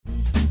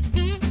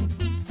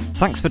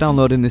Thanks for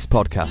downloading this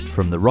podcast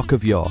from the Rock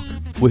of York.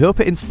 We hope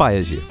it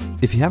inspires you.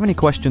 If you have any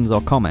questions or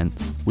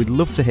comments, we'd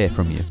love to hear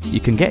from you. You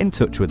can get in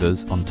touch with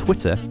us on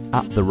Twitter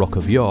at The Rock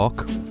of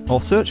York, or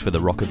search for The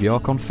Rock of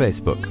York on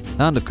Facebook.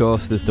 And of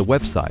course, there's the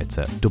website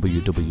at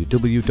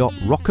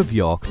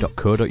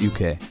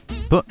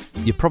www.rockofyork.co.uk. But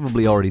you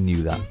probably already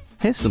knew that.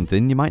 Here's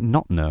something you might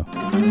not know.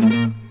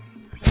 We're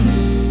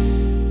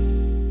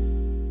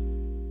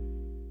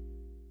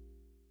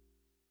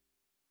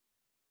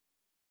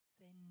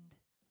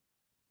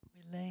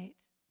late.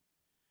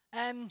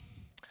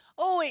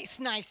 It's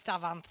nice to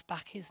have Anth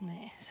back, isn't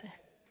it?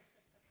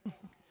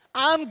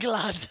 I'm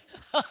glad.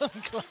 I'm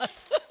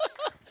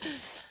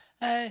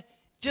glad.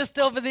 Just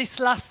over this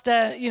last,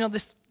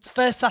 this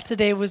first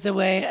Saturday was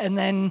away, and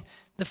then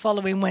the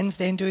following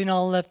Wednesday, and doing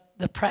all the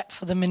prep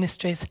for the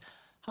ministries.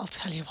 I'll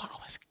tell you what, I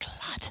was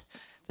glad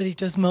that he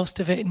does most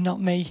of it and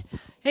not me.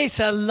 It's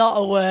a lot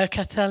of work,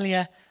 I tell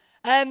you.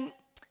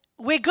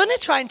 We're going to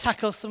try and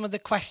tackle some of the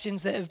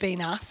questions that have been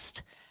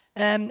asked.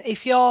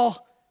 If your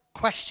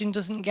question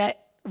doesn't get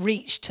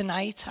reached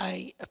tonight,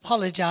 I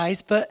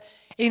apologise, but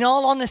in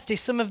all honesty,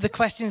 some of the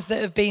questions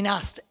that have been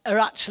asked are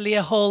actually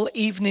a whole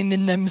evening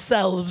in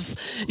themselves.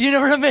 You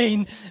know what I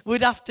mean?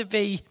 Would have to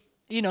be,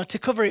 to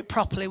cover it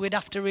properly, we'd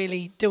have to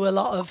really do a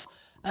lot of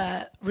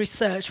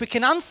research. We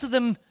can answer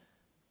them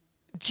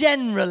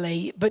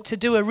generally, but to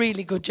do a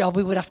really good job,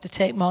 we would have to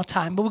take more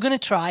time. But we're going to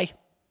try.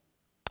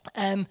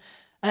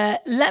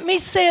 Let me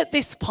say at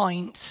this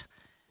point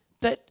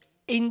that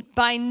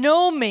by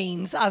no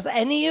means, as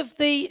any of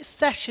the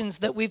sessions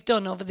that we've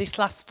done over this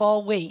last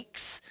 4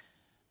 weeks,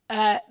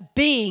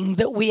 being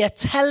that we are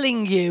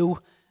telling you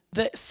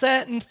that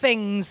certain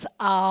things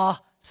are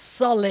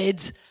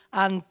solid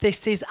and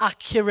this is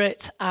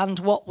accurate and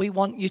what we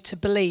want you to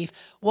believe.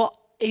 What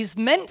is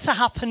meant to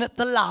happen at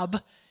the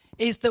lab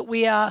is that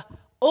we are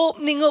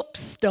opening up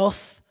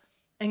stuff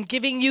and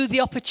giving you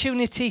the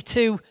opportunity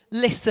to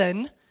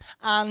listen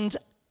and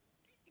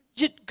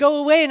just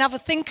go away and have a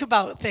think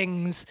about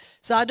things.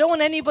 So I don't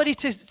want anybody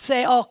to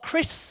say,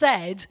 Chris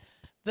said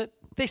that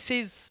this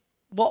is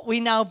what we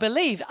now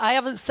believe. I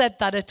haven't said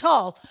that at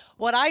all.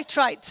 What I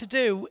tried to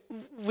do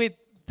with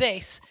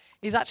this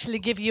is actually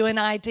give you an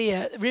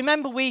idea.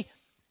 Remember, we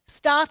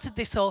started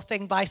this whole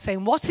thing by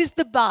saying, what is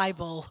the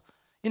Bible?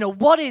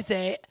 What is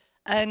it?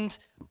 And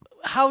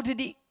how did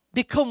it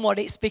become what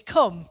it's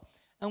become?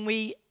 And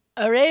we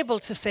are able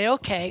to say,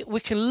 okay, we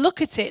can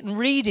look at it and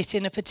read it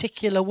in a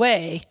particular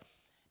way.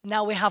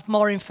 Now we have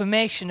more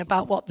information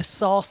about what the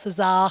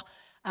sources are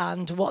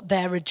and what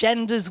their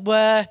agendas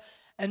were.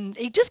 And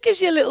it just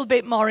gives you a little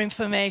bit more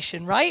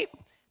information, right?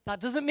 That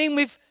doesn't mean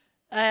we've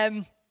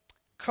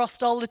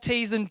crossed all the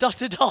T's and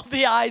dotted all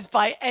the I's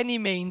by any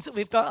means.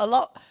 We've got a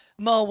lot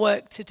more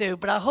work to do.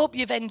 But I hope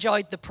you've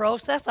enjoyed the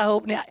process. I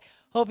hope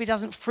it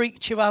hasn't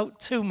freaked you out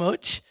too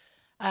much.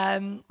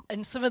 And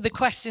some of the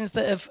questions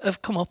that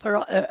have come up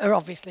are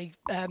obviously,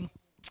 I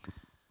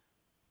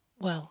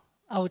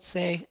would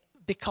say,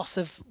 because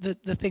of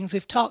the things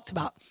we've talked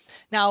about.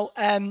 Now,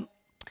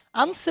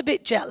 Ant's a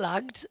bit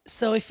jet-lagged,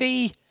 so if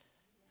he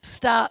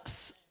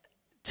starts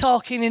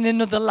talking in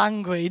another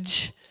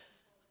language,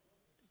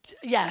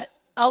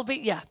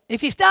 if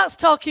he starts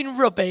talking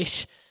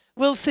rubbish,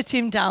 we'll sit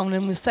him down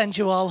and we'll send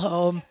you all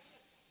home.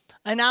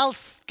 And I'll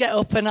get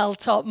up and I'll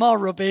talk more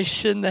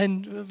rubbish and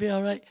then we'll be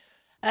all right.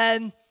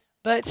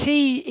 But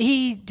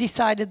he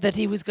decided that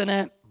he was going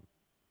to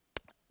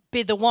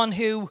be the one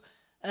who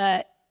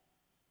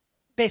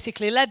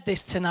basically led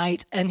this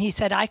tonight, and he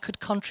said I could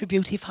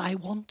contribute if I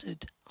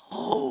wanted.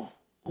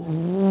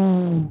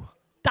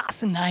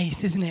 That's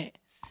nice, isn't it?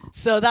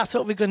 So that's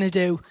what we're going to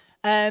do.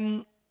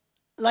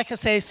 Like I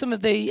say, some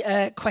of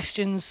the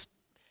questions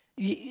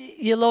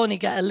you'll only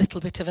get a little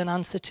bit of an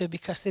answer to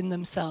because in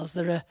themselves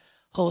they're a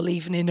whole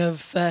evening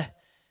of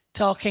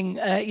talking,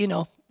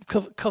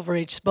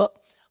 coverage. But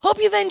hope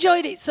you've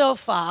enjoyed it so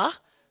far.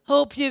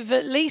 Hope you've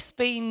at least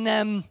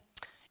been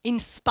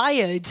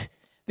inspired.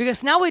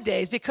 Because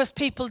nowadays, because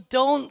people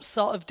don't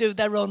sort of do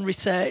their own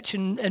research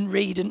and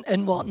read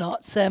and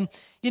whatnot,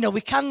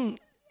 we can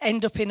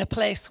end up in a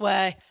place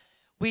where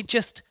we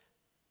just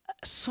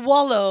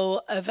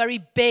swallow a very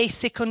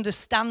basic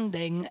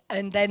understanding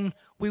and then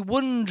we're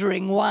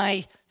wondering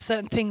why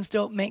certain things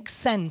don't make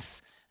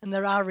sense. And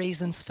there are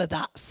reasons for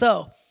that.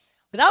 So,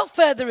 without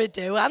further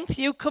ado, Anth,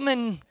 you come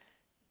and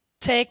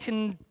take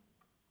and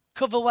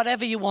cover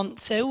whatever you want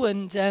to.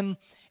 And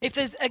if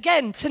there's,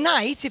 again,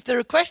 tonight, if there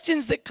are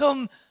questions that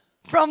come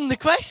from the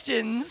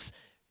questions,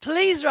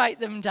 please write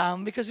them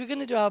down because we're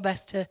going to do our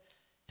best to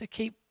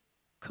keep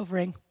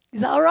covering. Is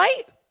that all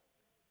right?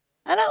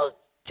 And I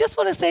just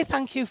want to say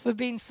thank you for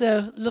being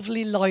so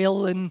lovely,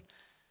 loyal, and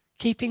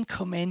keeping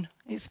coming.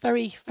 It's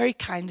very, very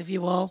kind of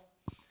you all.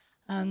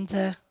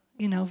 And,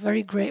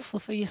 very grateful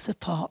for your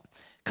support.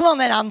 Come on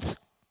then, Anth.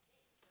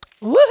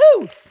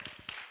 Woohoo! You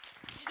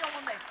don't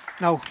want this?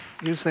 No,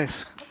 use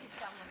this.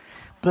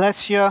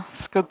 Bless you.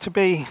 It's good to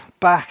be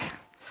back.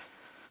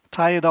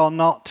 Tired or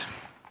not.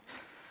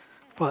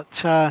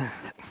 But,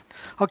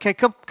 okay,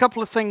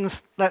 couple of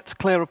things let's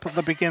clear up at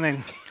the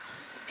beginning.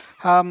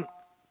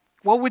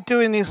 What we're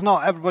doing is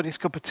not everybody's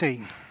cup of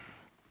tea.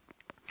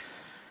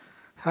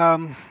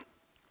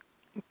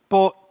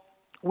 But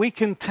we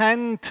can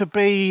tend to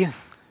be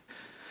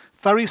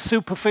very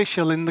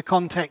superficial in the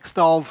context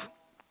of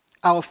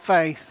our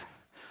faith.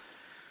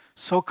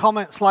 So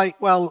comments like,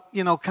 well,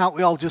 can't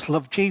we all just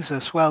love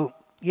Jesus? Well,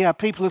 yeah,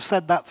 people have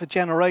said that for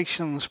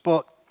generations,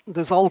 but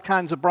there's all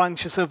kinds of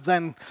branches of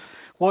then,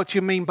 what do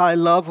you mean by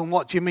love, and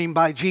what do you mean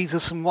by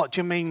Jesus, and what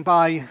do you mean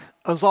by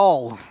us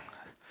all?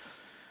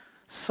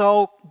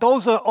 So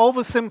those are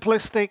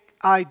oversimplistic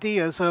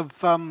ideas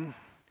of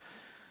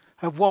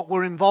what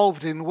we're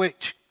involved in,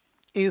 which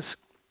is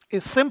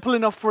simple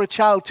enough for a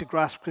child to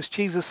grasp, because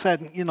Jesus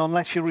said,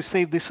 unless you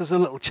receive this as a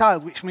little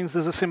child, which means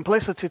there's a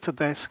simplicity to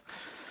this.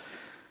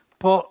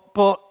 But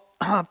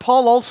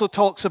Paul also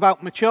talks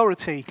about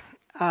maturity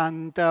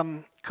and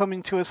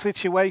coming to a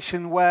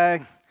situation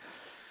where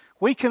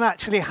we can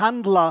actually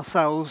handle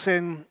ourselves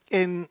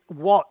in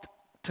what,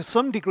 to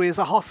some degree, is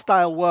a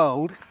hostile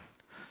world,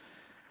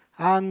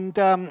 and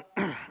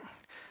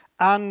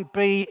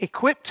be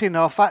equipped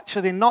enough,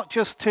 actually, not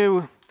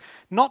to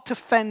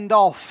fend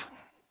off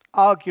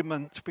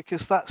argument,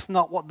 because that's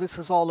not what this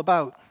is all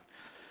about,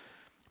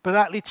 but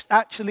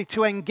actually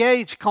to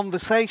engage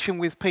conversation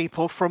with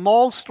people from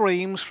all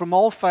streams, from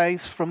all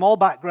faiths, from all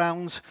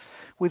backgrounds,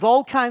 with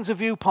all kinds of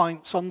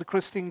viewpoints on the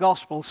Christian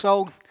gospel.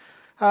 So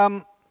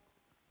one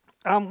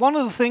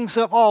of the things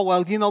that,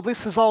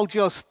 this is all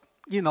just,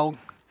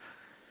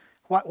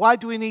 why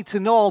do we need to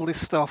know all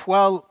this stuff?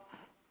 Well,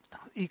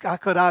 I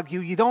could argue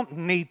you don't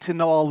need to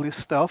know all this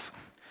stuff.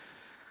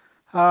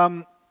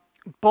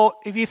 But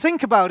if you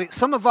think about it,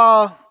 some of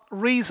our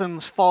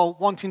reasons for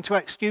wanting to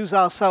excuse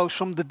ourselves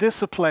from the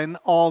discipline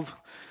of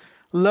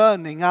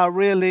learning are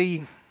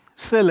really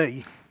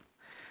silly.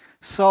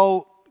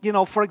 So,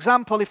 for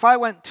example, if I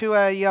went to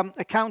a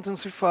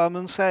accountancy firm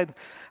and said,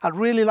 I'd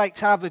really like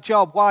to have a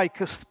job, why?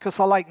 Because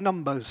I like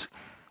numbers.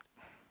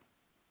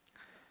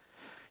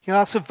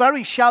 That's a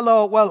very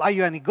shallow, well, are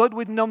you any good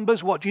with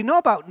numbers? What do you know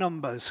about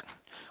numbers?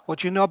 What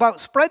do you know about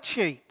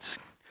spreadsheets?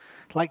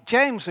 Like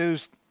James,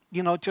 who's,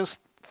 just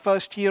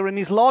first year in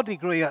his law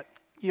degree at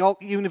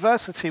York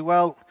University.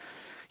 Well,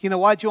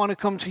 why do you want to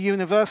come to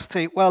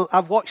university? Well,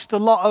 I've watched a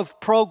lot of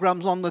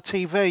programs on the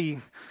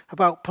TV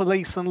about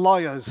police and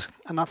lawyers,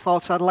 and I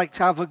thought I'd like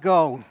to have a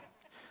go.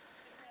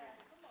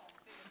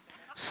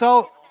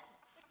 So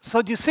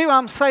do you see what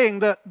I'm saying?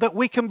 That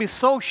we can be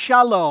so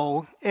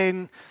shallow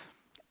in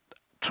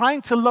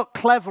trying to look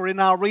clever in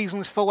our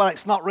reasons for, well,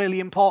 it's not really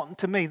important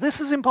to me. This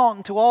is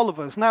important to all of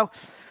us. Now,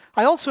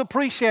 I also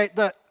appreciate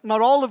that not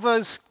all of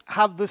us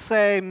have the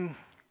same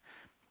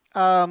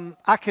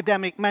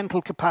academic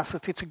mental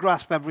capacity to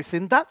grasp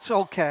everything. That's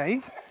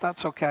okay.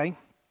 That's okay.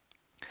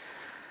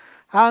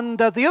 And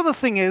the other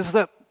thing is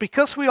that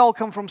because we all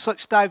come from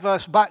such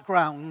diverse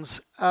backgrounds,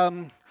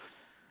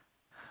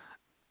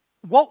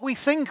 what we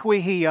think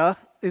we hear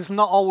is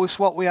not always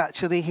what we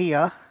actually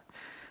hear.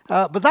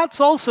 But that's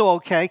also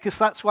okay, because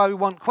that's why we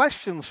want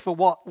questions for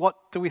what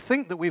do we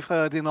think that we've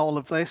heard in all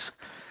of this,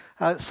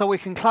 so we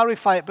can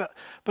clarify it.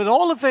 But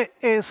all of it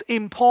is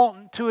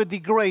important to a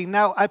degree.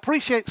 Now, I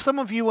appreciate some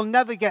of you will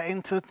never get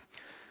into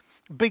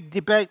big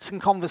debates and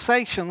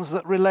conversations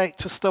that relate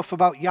to stuff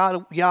about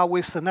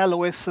Yahwist and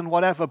Elohist and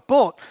whatever.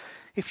 But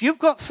if you've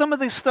got some of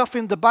this stuff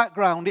in the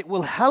background, it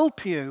will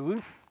help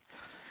you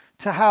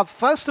to have,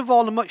 first of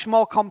all, a much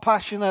more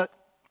compassionate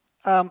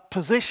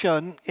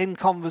position in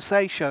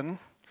conversation.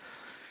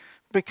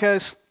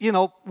 Because,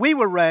 we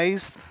were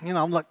raised,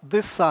 I'm like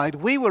this side,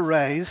 we were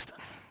raised,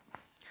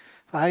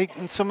 right,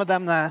 and some of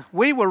them there,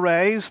 we were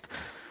raised,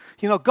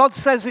 God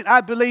says it,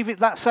 I believe it,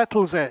 that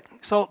settles it.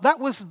 So that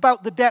was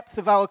about the depth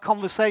of our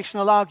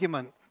conversational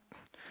argument.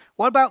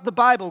 What about the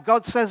Bible?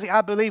 God says it,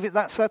 I believe it,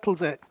 that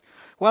settles it.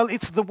 Well,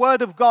 it's the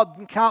word of God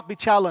and can't be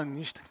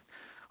challenged.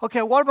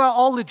 Okay, what about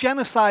all the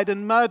genocide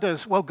and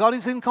murders? Well, God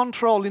is in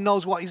control, He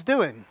knows what He's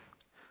doing.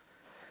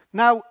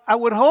 Now, I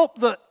would hope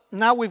that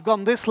now we've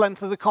gone this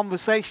length of the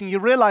conversation, you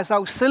realize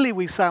how silly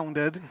we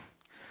sounded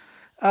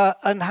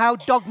and how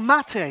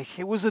dogmatic.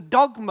 It was a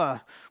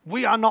dogma.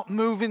 We are not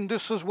moving,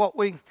 this is what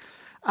we...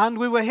 And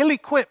we were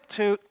ill-equipped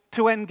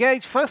to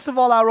engage, first of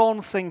all, our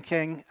own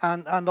thinking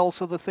and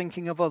also the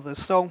thinking of others.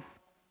 So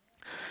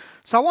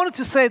I wanted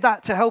to say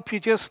that to help you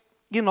just,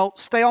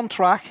 stay on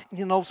track.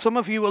 Some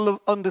of you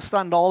will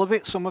understand all of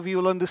it. Some of you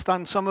will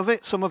understand some of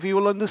it. Some of you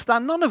will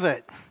understand none of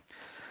it.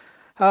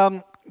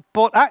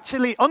 But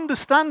actually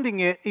understanding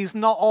it is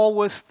not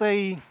always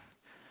the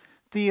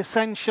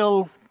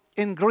essential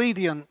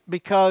ingredient,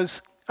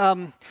 because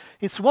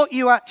it's what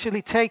you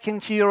actually take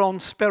into your own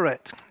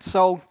spirit.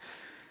 So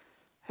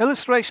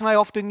illustration I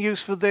often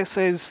use for this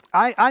is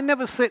I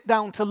never sit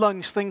down to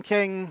lunch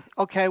thinking,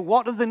 okay,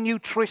 what are the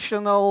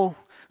nutritional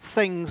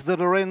things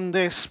that are in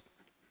this,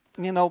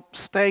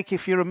 steak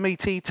if you're a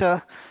meat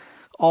eater,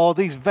 or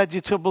these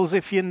vegetables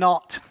if you're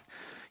not.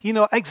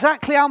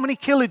 Exactly how many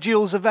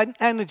kilojoules of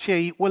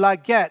energy will I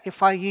get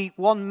if I eat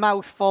one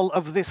mouthful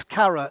of this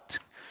carrot?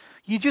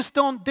 You just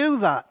don't do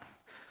that.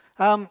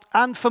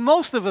 And for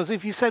most of us,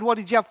 if you said, what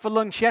did you have for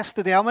lunch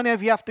yesterday? How many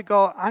of you have to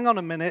go, hang on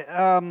a minute,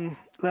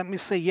 let me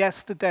see,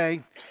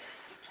 yesterday.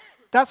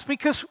 That's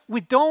because we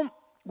don't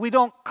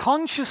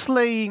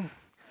consciously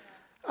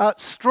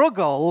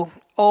struggle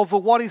over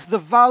what is the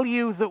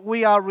value that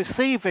we are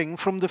receiving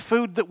from the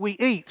food that we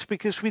eat,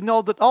 because we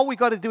know that all we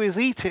got to do is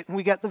eat it and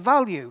we get the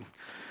value.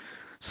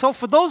 So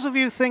for those of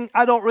you who think,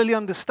 I don't really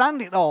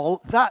understand it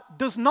all, that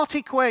does not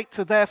equate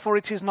to therefore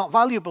it is not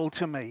valuable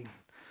to me.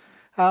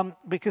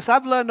 Because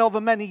I've learned over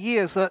many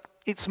years that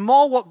it's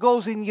more what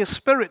goes in your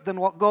spirit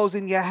than what goes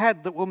in your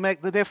head that will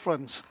make the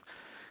difference.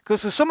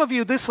 Because for some of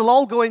you, this will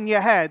all go in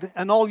your head,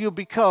 and all you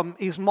become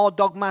is more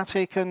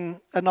dogmatic and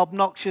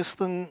obnoxious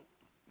than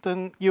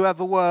you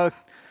ever were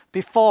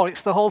before.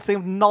 It's the whole thing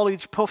of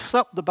knowledge puffs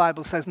up, the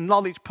Bible says.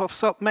 Knowledge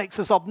puffs up, makes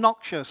us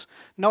obnoxious,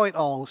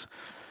 know-it-alls.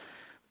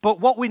 But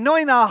what we know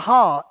in our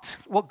heart,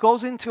 what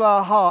goes into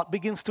our heart,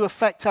 begins to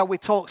affect how we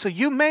talk. So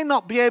you may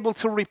not be able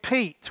to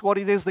repeat what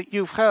it is that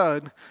you've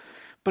heard,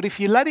 but if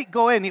you let it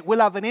go in, it will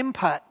have an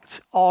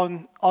impact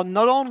on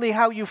not only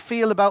how you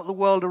feel about the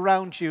world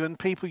around you and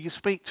people you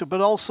speak to,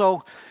 but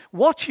also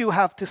what you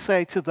have to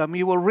say to them.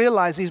 You will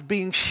realize is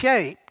being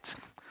shaped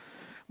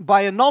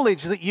by a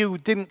knowledge that you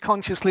didn't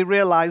consciously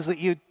realize that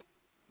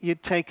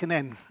you'd taken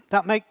in.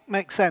 That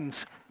makes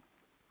sense.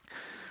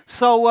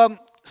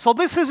 So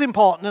this is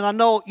important, and I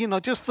know,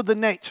 just for the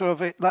nature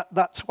of it,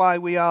 that's why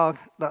we're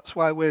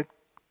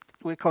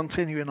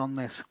continuing on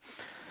this.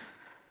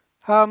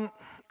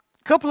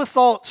 Couple of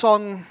thoughts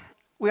on,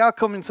 we are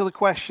coming to the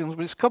questions,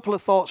 but it's a couple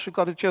of thoughts we've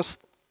got to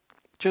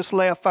just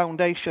lay a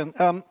foundation.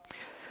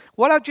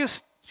 What I've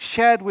just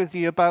shared with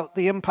you about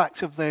the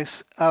impact of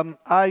this,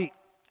 I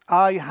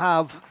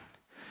have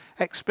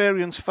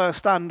experienced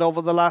firsthand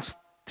over the last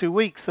 2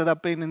 weeks that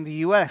I've been in the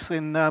US,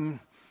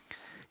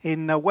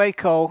 in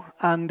Waco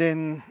and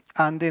in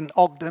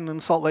Ogden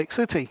and Salt Lake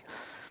City.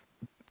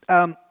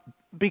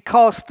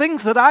 Because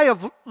things that I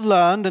have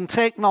learned and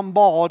taken on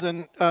board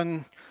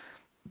and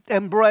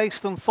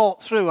embraced and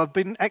thought through have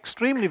been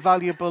extremely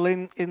valuable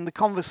in the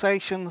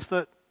conversations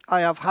that I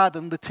have had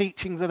and the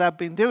teaching that I've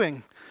been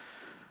doing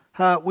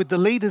with the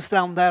leaders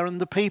down there and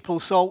the people.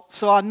 So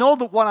I know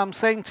that what I'm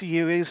saying to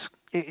you is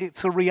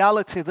it's a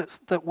reality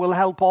that will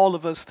help all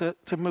of us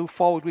to move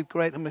forward with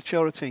greater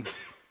maturity.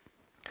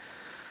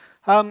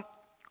 One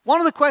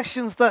of the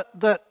questions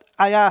that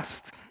I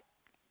asked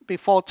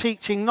before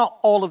teaching, not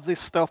all of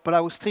this stuff, but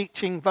I was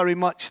teaching very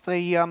much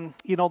the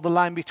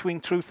line between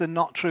truth and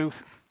not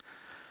truth,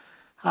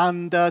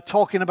 and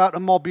talking about a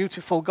more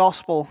beautiful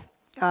gospel.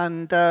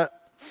 And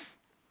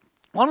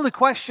one of the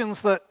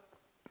questions that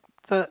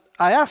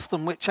I asked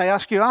them, which I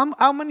ask you,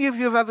 how many of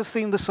you have ever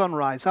seen the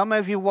sunrise? How many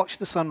of you watched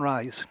the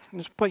sunrise?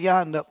 Just put your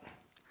hand up.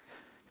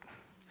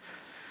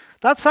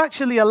 That's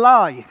actually a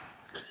lie.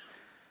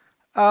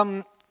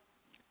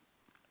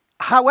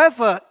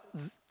 However,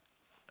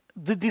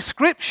 the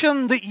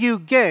description that you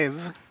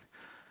give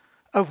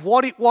of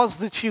what it was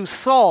that you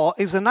saw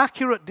is an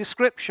accurate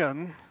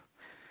description,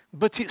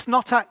 but it's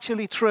not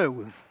actually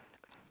true.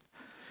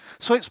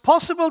 So it's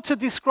possible to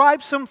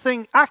describe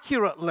something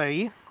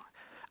accurately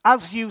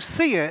as you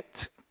see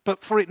it,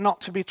 but for it not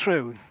to be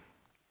true.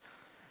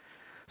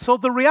 So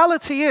the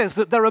reality is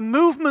that there are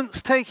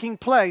movements taking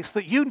place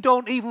that you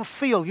don't even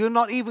feel, you're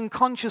not even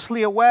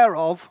consciously aware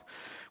of,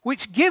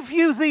 which give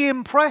you the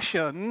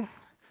impression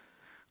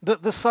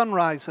that the sun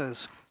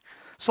rises.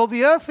 So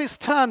the earth is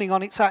turning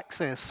on its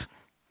axis,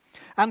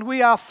 and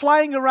we are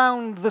flying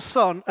around the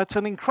sun at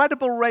an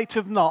incredible rate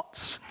of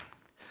knots,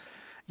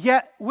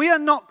 yet we are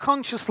not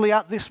consciously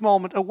at this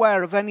moment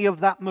aware of any of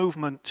that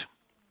movement.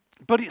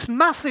 But it's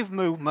massive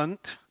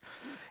movement,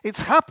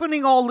 it's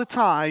happening all the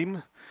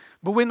time,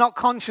 but we're not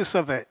conscious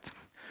of it.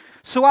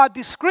 So our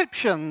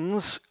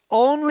descriptions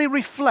only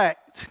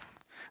reflect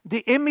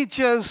the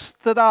images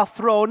that are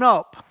thrown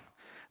up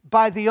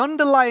by the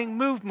underlying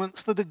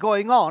movements that are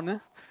going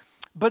on,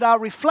 but our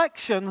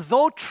reflection,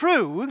 though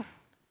true,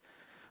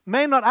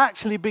 may not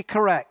actually be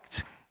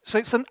correct. So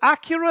it's an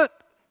accurate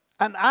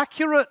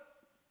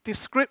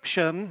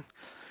description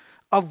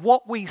of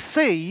what we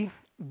see,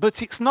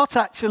 but it's not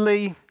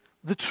actually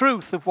the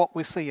truth of what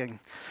we're seeing.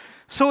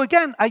 So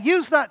again, I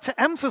use that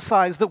to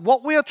emphasize that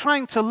what we are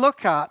trying to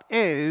look at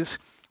is,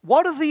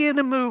 what are the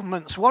inner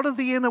movements? What are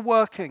the inner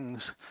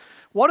workings?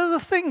 What are the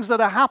things that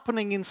are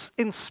happening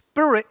in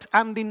spirit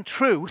and in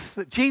truth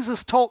that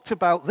Jesus talked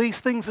about? These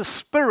things are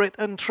spirit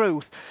and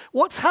truth.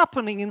 What's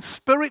happening in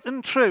spirit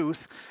and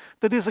truth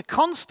that is a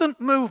constant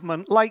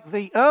movement, like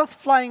the earth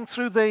flying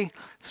through the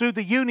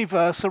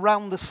universe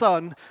around the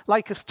sun,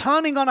 like us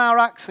turning on our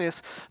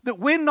axis, that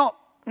we're not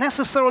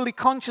necessarily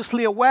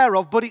consciously aware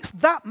of, but it's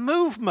that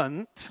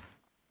movement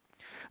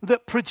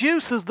that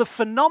produces the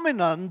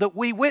phenomenon that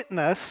we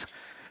witness,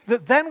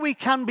 that then we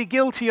can be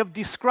guilty of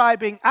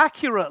describing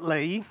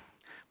accurately,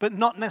 but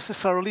not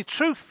necessarily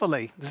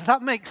truthfully. Does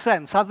that make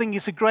sense? I think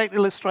it's a great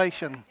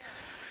illustration.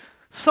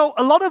 So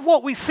a lot of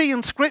what we see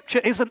in Scripture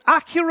is an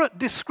accurate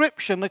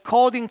description,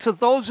 according to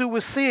those who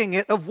were seeing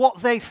it, of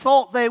what they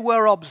thought they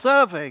were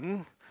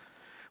observing,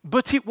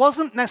 but it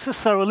wasn't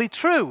necessarily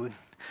true.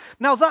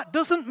 Now, that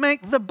doesn't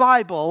make the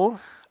Bible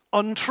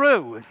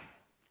untrue.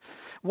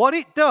 What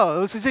it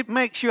does is it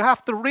makes you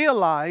have to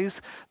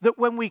realize that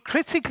when we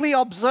critically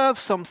observe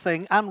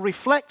something and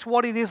reflect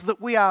what it is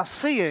that we are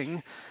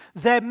seeing,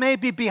 there may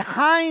be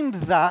behind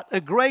that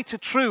a greater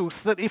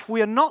truth that if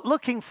we are not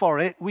looking for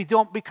it, we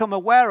don't become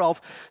aware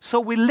of. So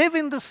we live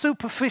in the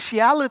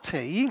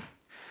superficiality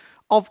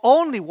of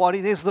only what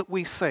it is that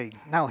we see.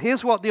 Now,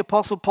 here's what the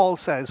Apostle Paul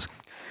says,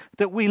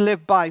 that we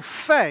live by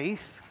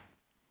faith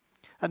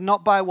and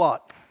not by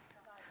what?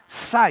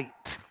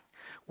 Sight.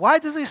 Why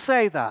does he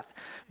say that?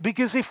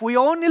 Because if we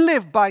only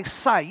live by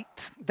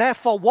sight,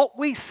 therefore what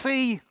we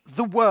see,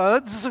 the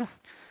words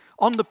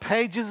on the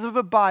pages of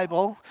a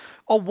Bible,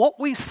 or what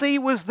we see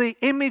was the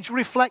image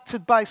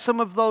reflected by some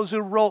of those who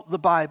wrote the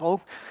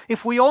Bible,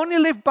 if we only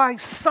live by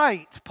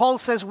sight, Paul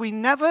says we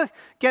never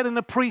get an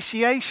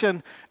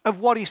appreciation of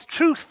what is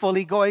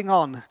truthfully going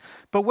on.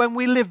 But when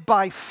we live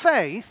by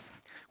faith,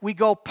 we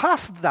go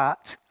past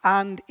that,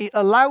 and it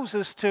allows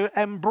us to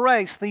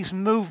embrace these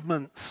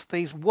movements,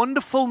 these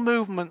wonderful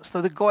movements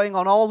that are going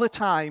on all the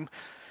time,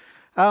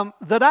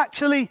 that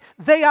actually,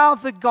 they are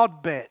the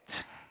God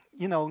bit.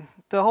 You know,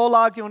 the whole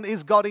argument,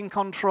 is God in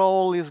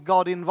control, is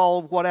God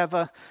involved,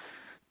 whatever.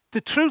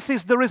 The truth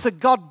is there is a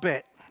God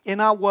bit in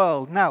our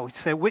world. Now, you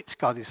say, which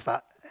God is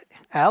that?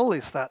 El,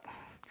 is that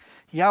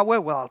Yahweh?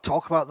 Well, I'll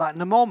talk about that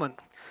in a moment.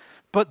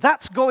 But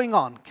that's going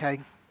on, okay?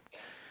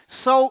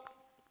 So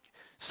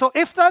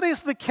if that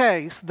is the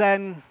case,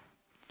 then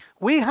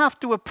we have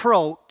to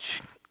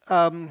approach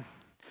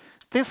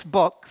this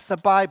book, the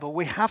Bible,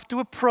 we have to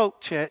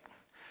approach it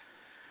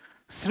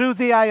through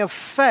the eye of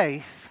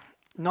faith,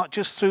 not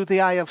just through the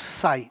eye of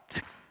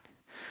sight.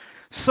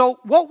 So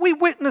what we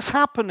witness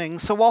happening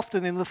so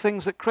often in the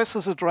things that Chris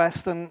has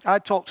addressed, and I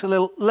talked a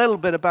little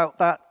bit about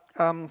that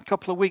a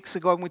couple of weeks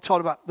ago, and we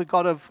talked about the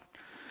God of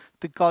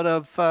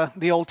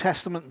the Old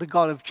Testament, the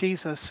God of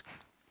Jesus.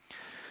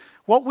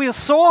 What we are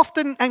so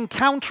often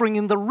encountering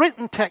in the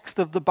written text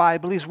of the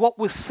Bible is what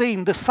we're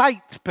seeing, the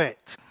sight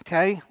bit,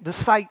 okay? The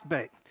sight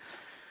bit.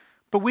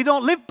 But we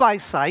don't live by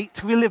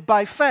sight, we live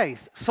by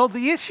faith. So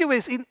the issue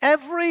is in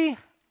every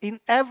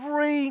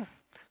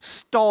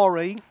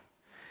story,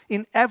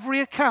 in every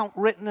account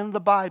written in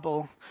the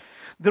Bible,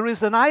 there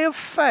is an eye of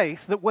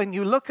faith that when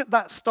you look at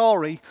that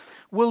story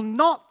will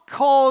not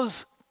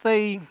cause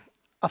the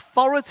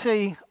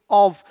authority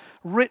of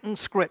written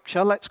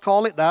scripture, let's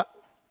call it that.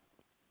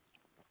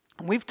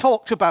 We've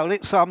talked about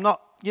it, so I'm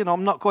not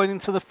going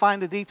into the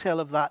finer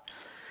detail of that.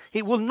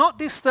 It will not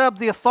disturb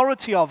the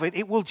authority of it.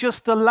 It will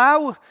just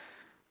allow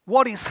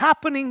what is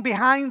happening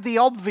behind the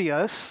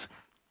obvious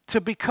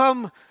to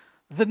become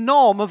the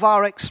norm of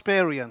our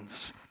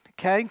experience,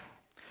 okay?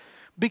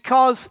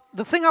 Because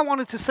the thing I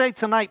wanted to say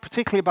tonight,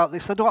 particularly about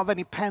this, I don't have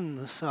any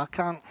pens, so I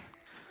can't.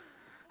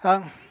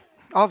 Oh,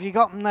 have you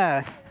got them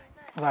there?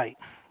 Right.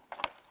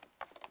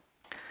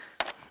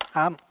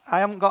 I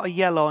haven't got a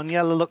yellow, and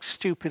yellow looks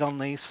stupid on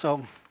these,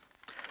 so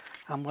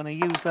I'm going to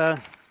use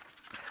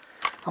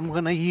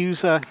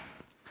a,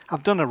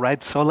 I've done a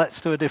red, so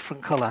let's do a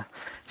different color.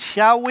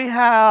 Shall we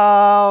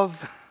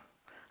have,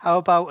 how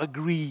about a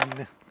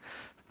green?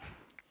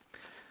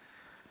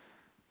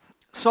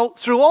 So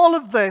through all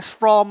of this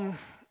from,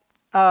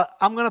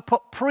 I'm going to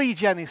put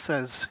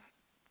pre-Genesis,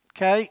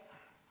 okay?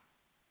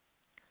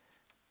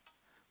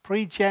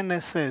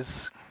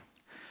 Pre-Genesis,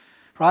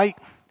 right?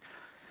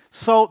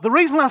 So the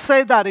reason I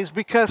say that is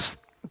because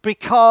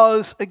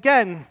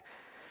again,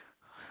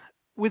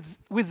 with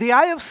the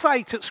eye of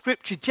sight at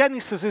Scripture,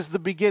 Genesis is the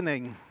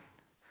beginning.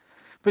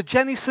 But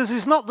Genesis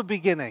is not the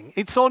beginning.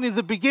 It's only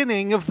the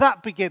beginning of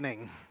that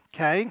beginning,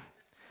 okay?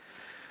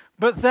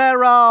 But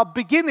there are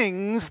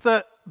beginnings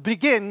that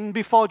begin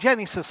before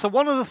Genesis. So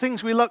one of the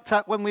things we looked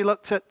at when we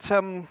looked at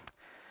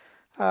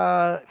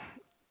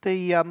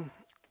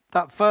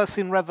that verse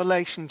in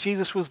Revelation,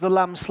 Jesus was the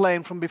lamb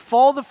slain from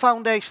before the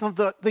foundation of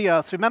the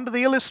earth. Remember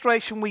the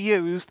illustration we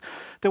used,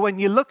 that when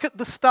you look at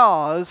the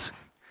stars,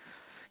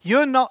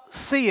 you're not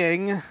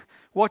seeing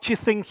what you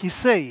think you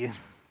see.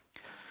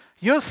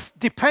 You're,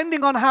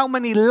 depending on how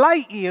many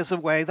light years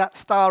away that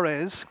star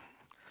is,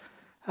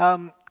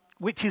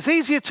 which is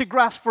easier to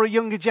grasp for a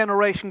younger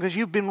generation because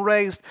you've been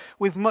raised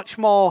with much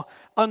more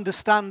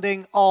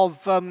understanding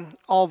of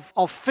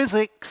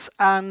physics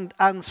and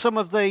some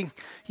of the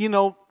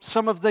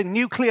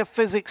nuclear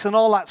physics and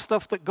all that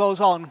stuff that goes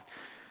on.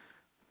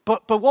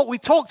 But what we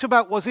talked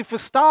about was if a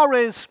star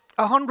is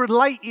 100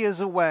 light years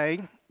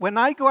away, when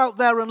I go out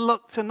there and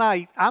look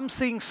tonight, I'm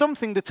seeing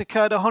something that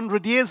occurred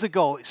 100 years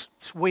ago.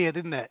 It's weird,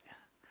 isn't it?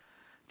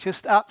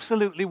 Just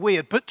absolutely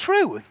weird, but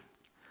true.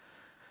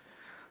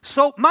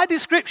 So my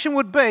description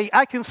would be,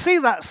 I can see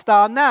that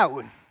star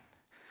now.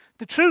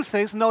 The truth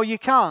is, no, you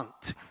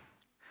can't.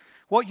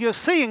 What you're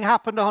seeing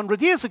happened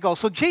 100 years ago.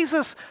 So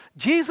Jesus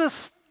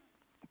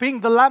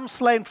being the lamb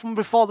slain from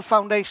before the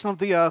foundation of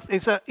the earth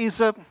it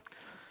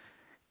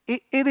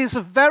is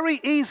a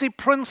very easy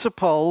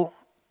principle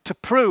to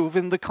prove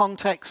in the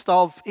context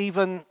of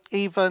even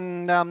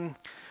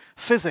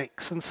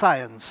physics and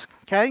science.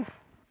 Okay,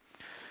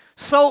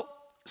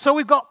 So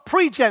we've got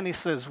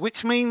pre-Genesis,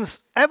 which means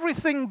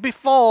everything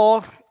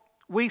before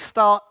we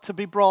start to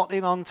be brought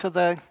in onto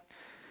the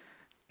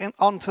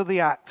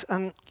act.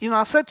 And,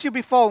 I said to you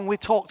before when we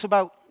talked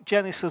about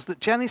Genesis, that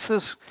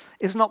Genesis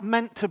is not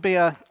meant to be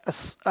a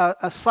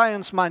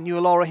science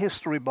manual or a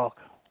history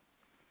book.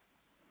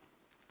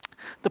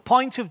 The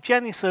point of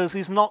Genesis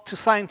is not to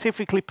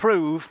scientifically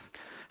prove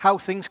how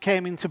things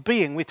came into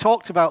being. We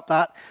talked about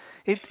that.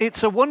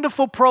 It's a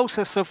wonderful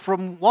process of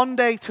from 1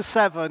 day to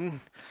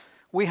 7,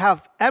 we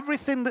have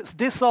everything that's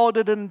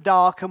disordered and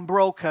dark and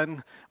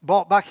broken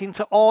brought back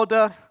into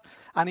order,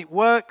 and it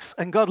works,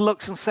 and God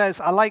looks and says,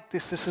 I like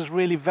this. This is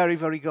really very,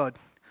 very good.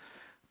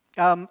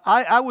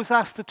 I was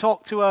asked to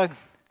talk to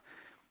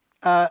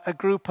a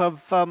group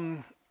of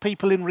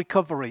people in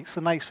recovery. It's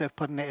a nice way of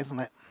putting it, isn't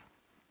it?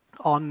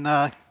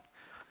 On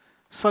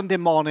Sunday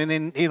morning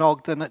in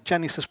Ogden at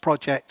Genesis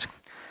Project.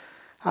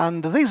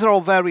 And these are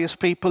all various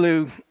people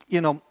who,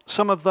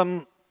 some of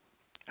them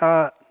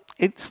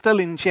it's still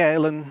in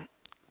jail and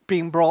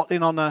being brought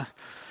in on a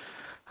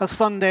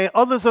Sunday.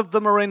 Others of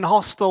them are in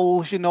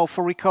hostels,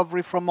 for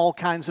recovery from all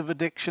kinds of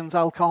addictions,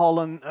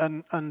 alcohol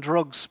and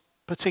drugs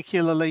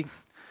particularly.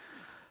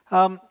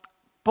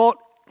 But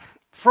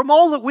from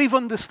all that we've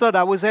understood,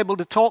 I was able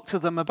to talk to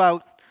them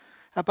about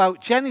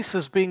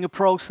Genesis being a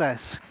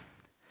process.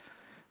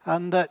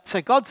 And that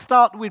God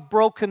started with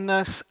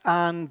brokenness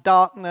and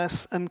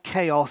darkness and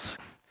chaos.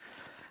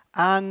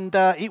 And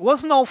it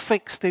wasn't all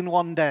fixed in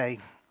one day.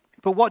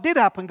 But what did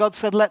happen, God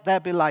said, let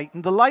there be light.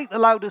 And the light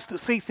allowed us to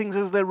see things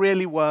as they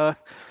really were.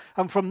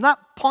 And from that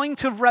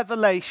point of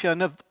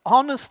revelation, of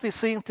honesty,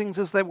 seeing things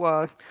as they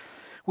were,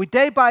 we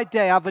day by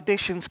day have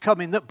additions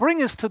coming that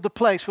bring us to the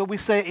place where we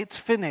say it's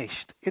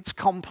finished, it's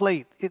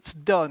complete, it's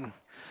done.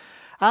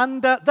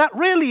 And that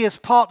really is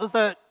part of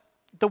the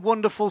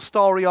wonderful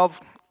story of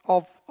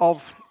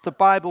the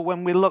Bible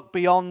when we look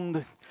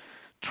beyond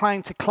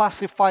trying to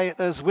classify it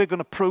as we're going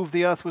to prove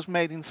the earth was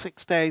made in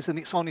 6 days and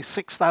it's only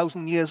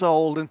 6,000 years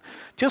old, and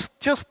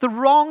just the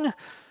wrong.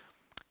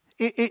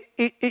 It's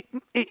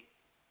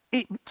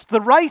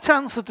the right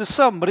answer to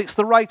some, but it's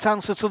the right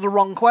answer to the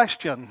wrong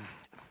question.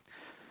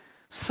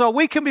 So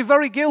we can be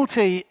very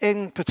guilty,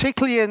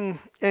 particularly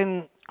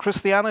in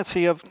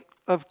Christianity, of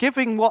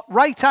giving what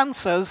right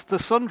answers, the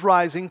sun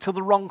rising, to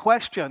the wrong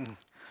question.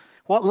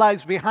 What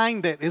lies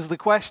behind it is the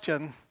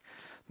question,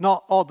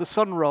 not the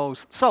sun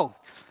rose. So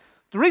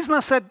the reason I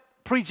said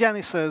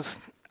pre-Genesis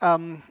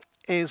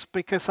is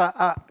because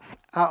I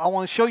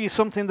want to show you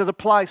something that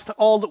applies to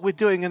all that we're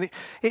doing, and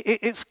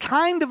it's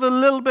kind of a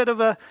little bit of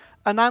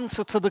an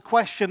answer to the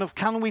question of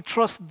can we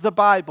trust the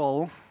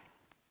Bible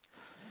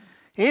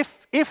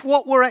if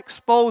what we're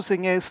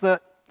exposing is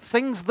that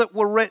things that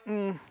were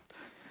written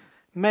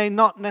may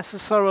not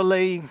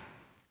necessarily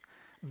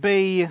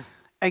be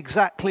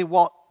exactly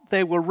what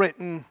they were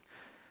written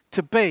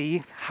to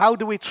be. How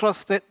do we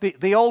trust it?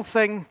 The old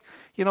thing,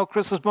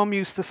 Chris's mum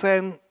used to say,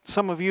 and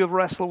some of you have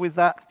wrestled with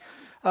that,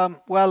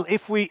 well,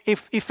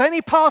 if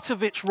any part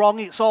of it's wrong,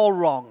 it's all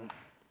wrong.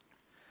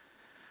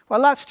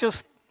 Well, that's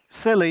just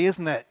silly,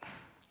 isn't it?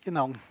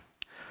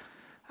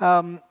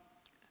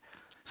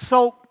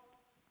 So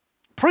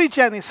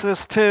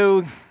pre-Genesis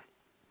I'm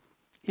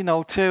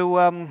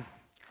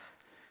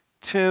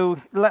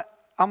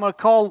going to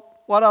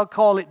call what I'll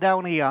call it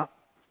down here,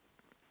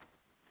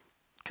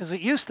 because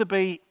it used to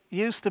be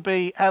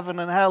heaven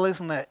and hell,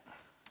 isn't it?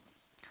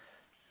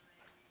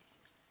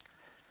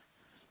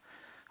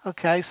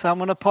 Okay, so I'm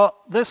going to put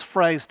this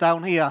phrase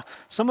down here.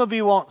 Some of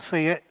you won't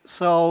see it,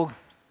 so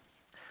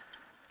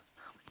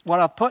what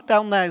I've put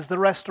down there is the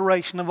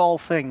restoration of all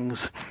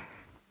things.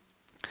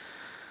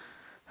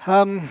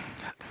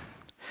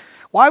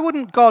 Why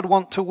wouldn't God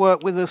want to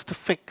work with us to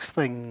fix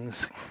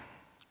things?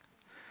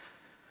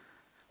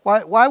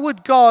 Why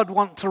would God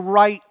want to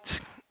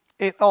write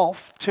it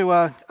off to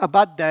a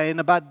bad day and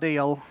a bad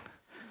deal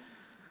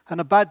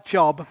and a bad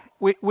job,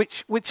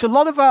 which a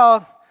lot of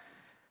our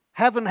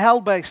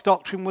heaven-hell-based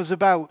doctrine was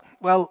about?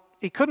 Well,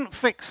 he couldn't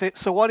fix it,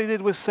 so what he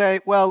did was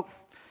say, well,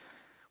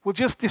 we'll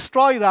just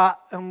destroy that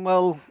and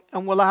we'll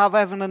have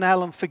heaven and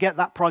hell and forget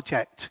that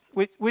project,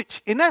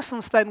 which in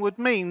essence then would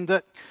mean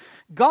that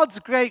God's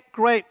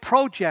great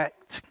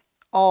project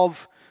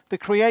of the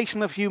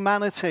creation of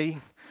humanity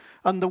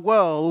and the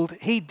world,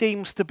 he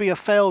deems to be a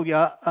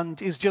failure and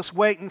is just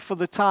waiting for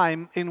the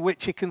time in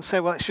which he can say,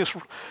 well,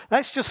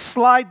 let's just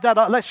slide that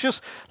up. Let's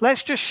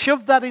just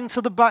shove that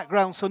into the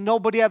background so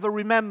nobody ever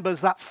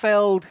remembers that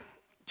failed.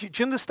 Do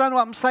you understand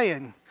what I'm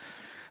saying?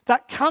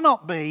 That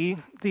cannot be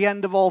the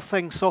end of all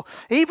things. So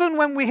even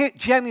when we hit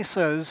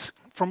Genesis,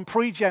 from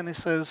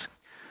pre-Genesis,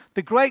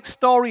 the great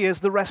story is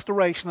the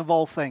restoration of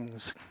all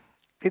things.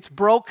 It's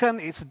broken,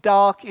 it's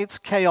dark, it's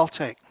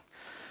chaotic.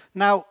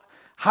 Now,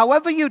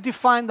 however you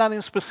define that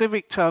in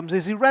specific terms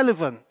is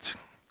irrelevant,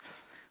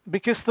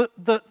 because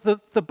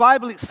the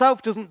Bible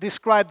itself doesn't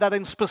describe that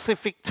in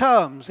specific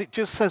terms. It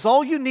just says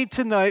all you need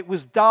to know, it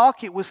was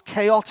dark, it was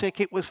chaotic,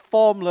 it was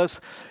formless,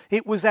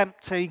 it was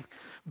empty,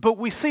 but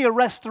we see a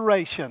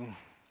restoration.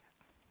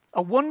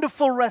 A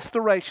wonderful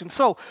restoration.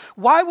 So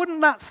why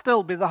wouldn't that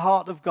still be the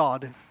heart of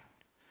God?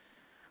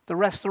 The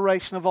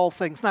restoration of all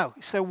things. Now,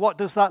 you say, what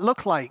does that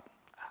look like?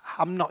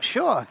 I'm not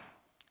sure.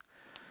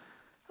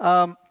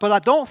 But I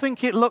don't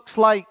think it looks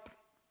like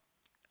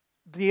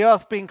the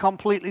earth being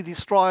completely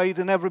destroyed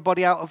and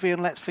everybody out of here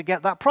and let's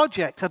forget that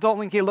project. I don't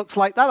think it looks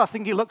like that. I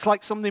think it looks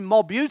like something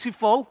more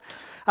beautiful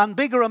and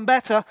bigger and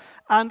better.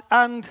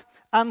 And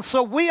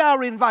so we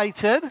are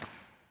invited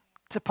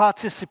to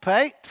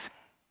participate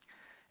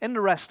in the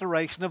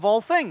restoration of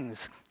all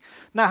things.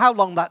 Now, how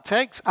long that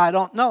takes, I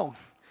don't know.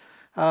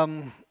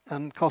 And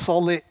of course,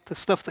 all the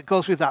stuff that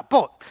goes with that.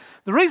 But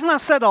the reason I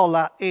said all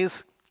that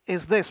is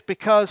this,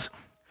 because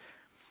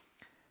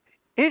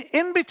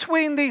in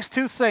between these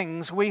two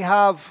things, we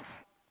have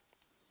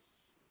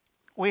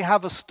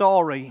a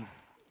story,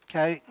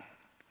 okay?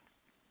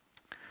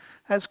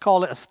 Let's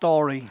call it a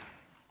story.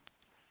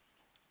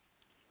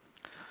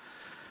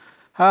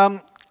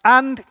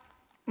 And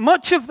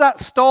much of that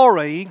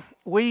story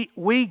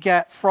we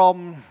get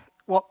from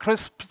what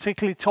Chris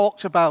particularly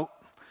talked about,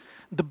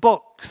 the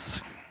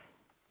books.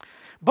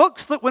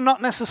 Books that were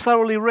not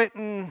necessarily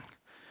written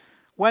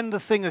when the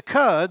thing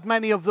occurred,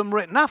 many of them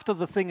written after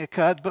the thing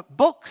occurred, but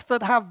books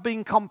that have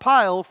been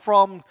compiled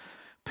from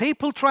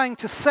people trying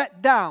to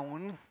set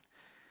down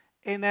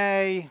in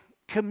a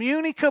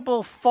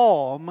communicable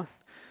form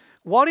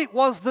what it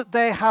was that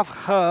they have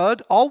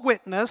heard or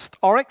witnessed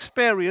or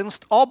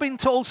experienced or been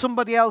told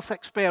somebody else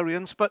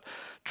experienced, but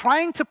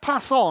trying to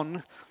pass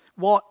on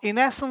what in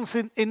essence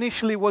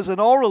initially was an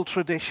oral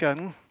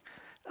tradition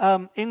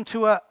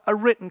into a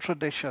written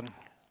tradition.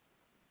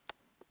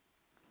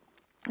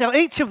 Now,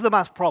 each of them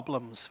has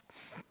problems.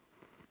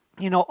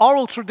 You know,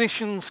 oral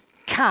traditions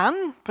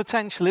can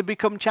potentially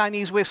become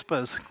Chinese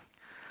whispers.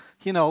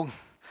 You know,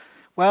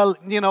 well,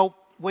 you know,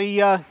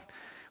 we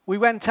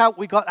went out,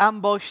 we got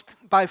ambushed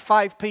by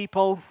 5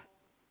 people,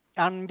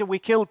 and we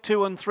killed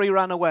 2 and 3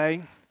 ran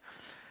away.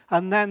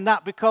 And then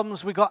that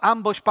becomes, we got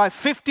ambushed by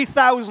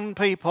 50,000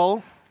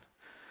 people,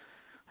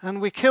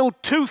 and we killed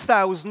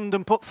 2,000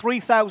 and put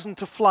 3,000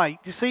 to flight.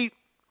 You see,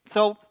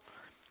 so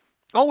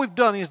all we've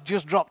done is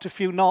just dropped a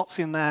few notes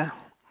in there,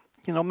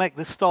 you know, make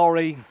the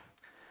story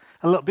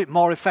a little bit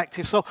more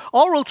effective. So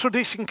oral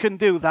tradition can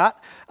do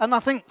that. And I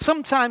think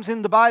sometimes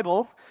in the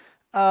Bible,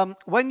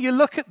 when you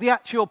look at the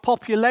actual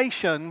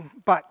population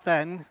back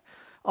then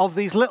of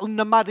these little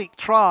nomadic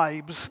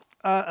tribes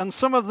and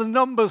some of the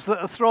numbers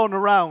that are thrown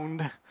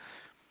around,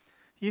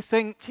 you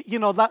think, you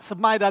know, that's a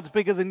my dad's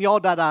bigger than your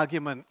dad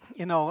argument,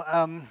 you know.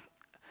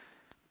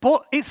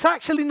 But it's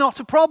actually not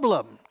a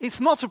problem. It's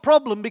not a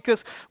problem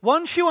because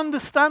once you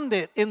understand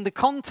it in the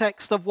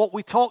context of what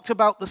we talked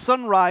about, the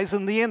sunrise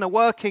and the inner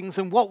workings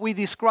and what we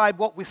describe,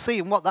 what we see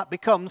and what that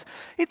becomes,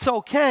 it's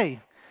okay.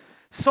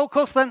 So, of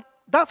course, then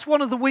that's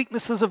one of the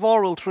weaknesses of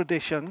oral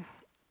tradition.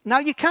 Now,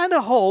 you kind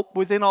of hope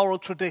within oral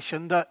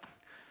tradition that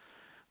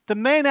the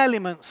main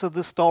elements of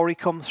the story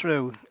come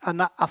through.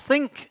 And I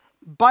think,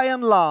 by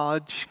and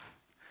large,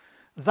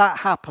 that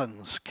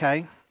happens,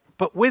 okay?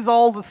 But with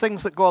all the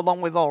things that go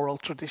along with oral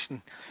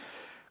tradition.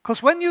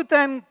 Because when you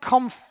then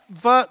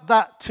convert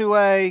that to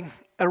a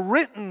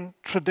written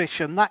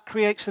tradition, that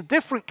creates a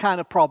different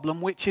kind of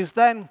problem, which is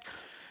then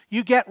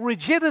you get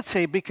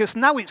rigidity because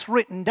now it's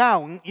written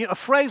down. A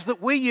phrase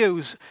that we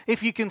use,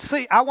 if you can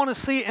see, I want to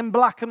see it in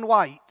black and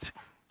white.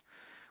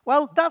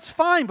 Well, that's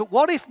fine, but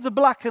what if the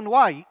black and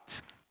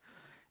white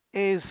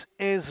is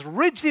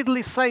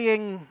rigidly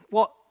saying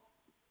what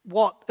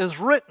is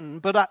written,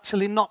 but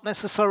actually not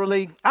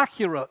necessarily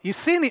accurate? You've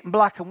seen it in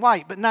black and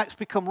white, but now it's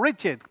become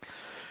rigid.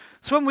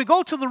 So when we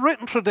go to the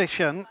written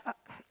tradition,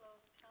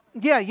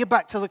 yeah, you're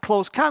back to the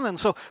closed canon.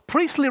 So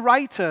priestly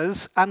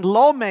writers and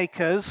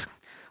lawmakers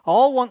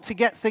all want to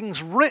get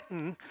things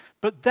written,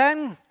 but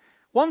then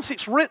once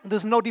it's written,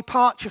 there's no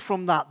departure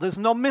from that. There's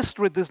no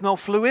mystery, there's no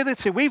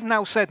fluidity. We've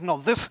now said, no,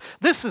 this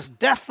is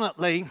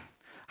definitely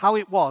how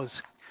it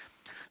was.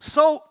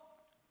 So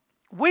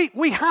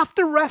we have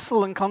to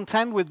wrestle and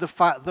contend with the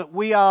fact that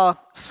we are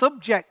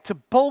subject to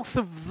both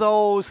of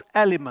those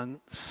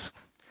elements.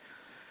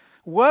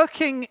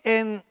 Working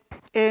in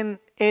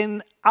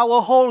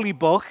our holy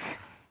book,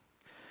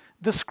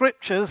 the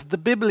scriptures, the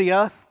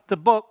Biblia, the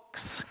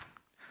books,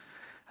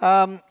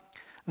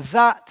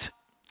 that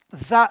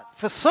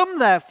for some,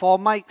 therefore,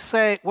 might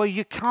say, well,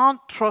 you can't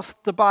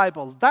trust the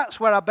Bible.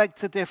 That's where I beg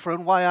to differ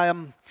and why I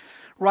am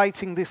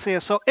writing this here.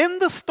 So in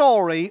the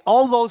story,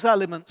 all those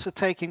elements are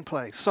taking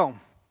place. So,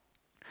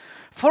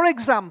 for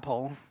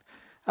example,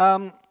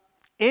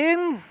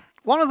 in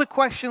one of the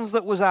questions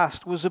that was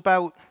asked was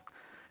about,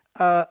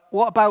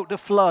 what about the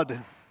flood?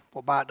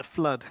 What about the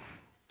flood?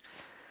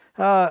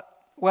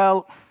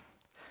 Well,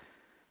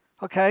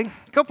 okay,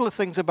 a couple of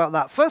things about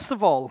that. First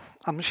of all,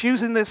 I'm just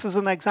using this as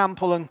an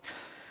example and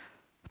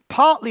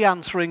partly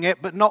answering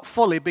it, but not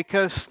fully,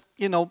 because,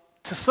 you know,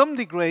 to some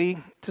degree,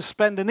 to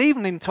spend an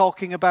evening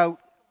talking about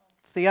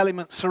the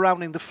elements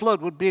surrounding the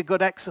flood would be a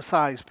good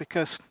exercise,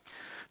 because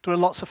there are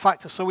lots of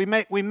factors. So we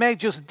may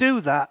just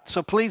do that.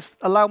 So please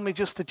allow me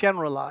just to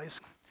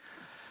generalize.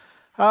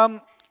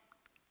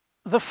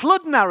 the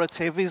flood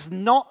narrative is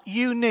not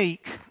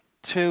unique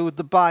to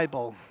the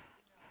Bible.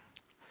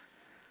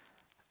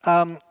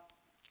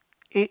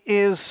 It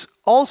is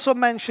also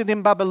mentioned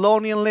in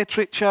Babylonian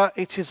literature.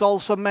 It is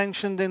also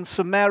mentioned in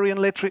Sumerian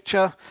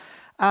literature.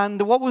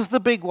 And what was the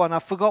big one? I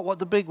forgot what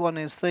the big one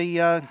is.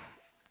 I'm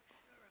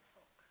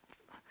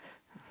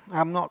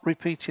not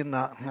repeating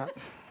that.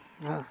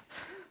 No.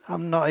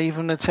 I'm not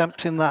even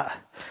attempting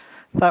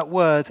that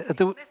word.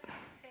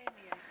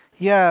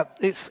 Yeah,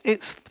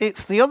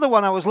 it's the other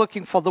one I was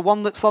looking for. The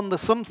one that's on the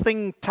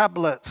something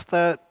tablets.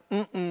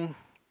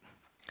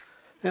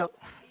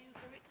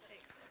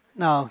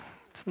 No,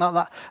 it's not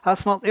that.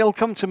 That's not. It'll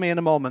come to me in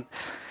a moment.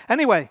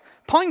 Anyway,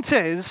 point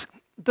is,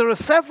 there are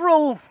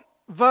several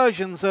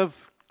versions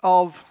of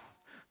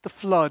the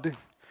flood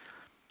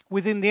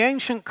within the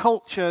ancient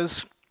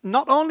cultures,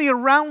 not only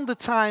around the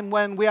time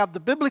when we have the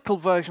biblical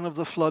version of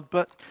the flood,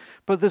 but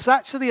there's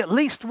actually at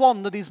least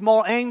one that is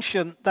more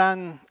ancient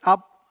than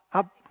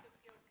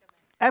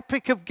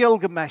Epic of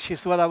Gilgamesh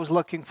is what I was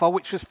looking for,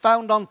 which was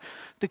found on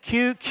the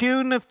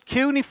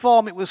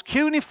cuneiform. It was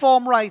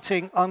cuneiform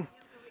writing on.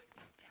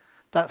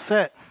 That's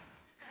it.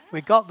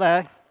 We got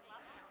there.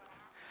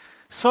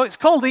 So it's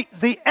called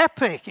the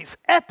Epic. It's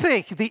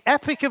epic, the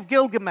Epic of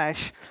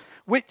Gilgamesh,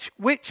 which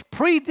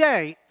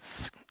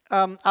predates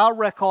our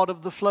record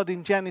of the flood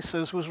in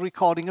Genesis, was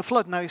recording a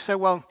flood. Now you say,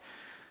 well,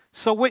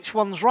 so which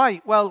one's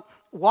right? Well,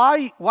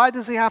 why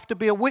does it have to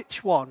be a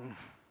which one?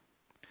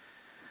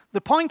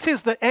 The point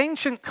is that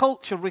ancient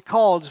culture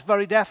records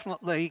very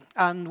definitely,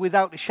 and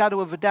without a shadow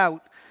of a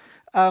doubt,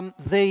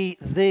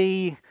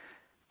 the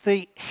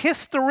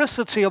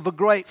historicity of a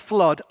great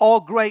flood,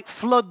 or great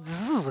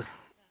floods,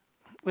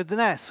 with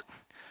an S.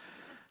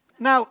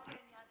 Now,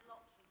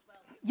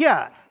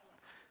 yeah.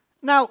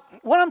 Now,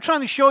 what I'm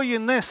trying to show you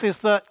in this is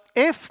that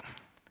if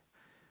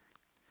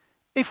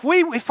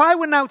I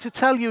were now to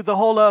tell you the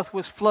whole earth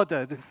was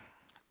flooded,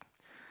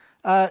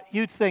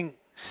 you'd think,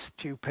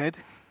 stupid.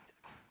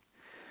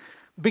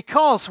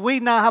 Because we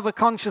now have a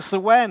conscious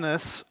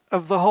awareness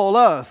of the whole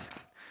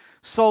earth.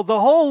 So the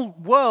whole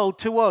world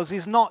to us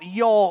is not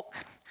York,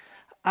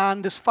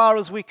 and as far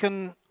as we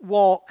can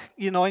walk,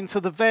 into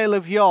the Vale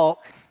of York,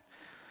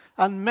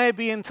 and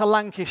maybe into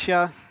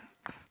Lancashire,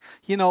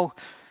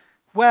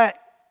 where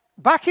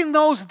back in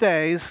those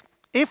days,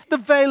 if the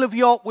Vale of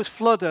York was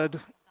flooded,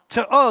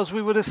 to us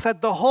we would have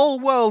said the whole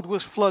world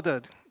was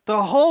flooded.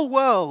 The whole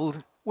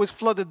world was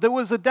flooded. There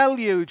was a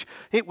deluge.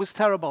 It was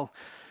terrible.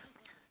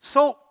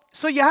 So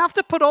you have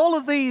to put all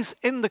of these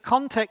in the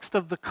context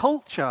of the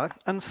culture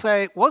and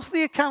say, was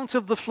the account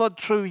of the flood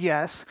true?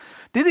 Yes.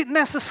 Did it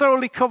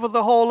necessarily cover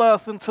the whole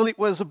earth until it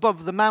was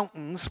above the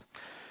mountains?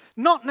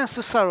 Not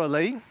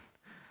necessarily.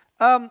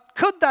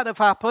 Could that have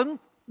happened?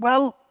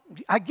 Well,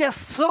 I guess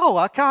so.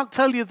 I can't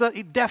tell you that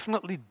it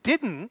definitely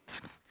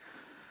didn't.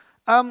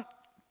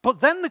 But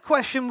then the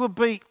question would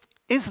be,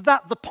 is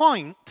that the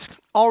point,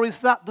 or is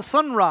that the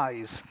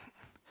sunrise?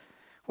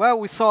 Well,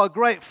 we saw a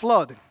great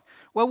flood.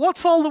 Well,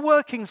 what's all the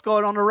workings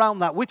going on around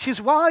that? Which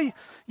is why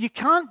you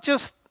can't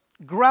just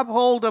grab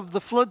hold of the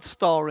flood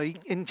story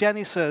in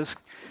Genesis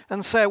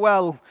and say,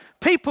 well,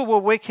 people were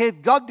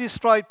wicked, God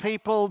destroyed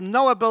people,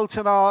 Noah built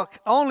an ark,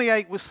 only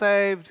 8 were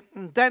saved,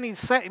 and then he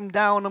set him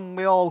down and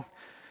we all,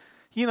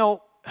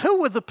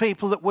 who were the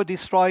people that were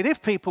destroyed,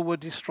 if people were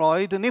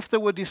destroyed, and if they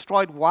were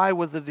destroyed, why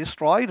were they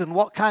destroyed, and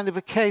what kind of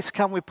a case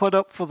can we put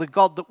up for the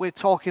God that we're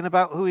talking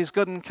about who is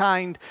good and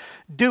kind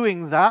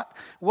doing that?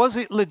 Was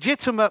it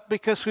legitimate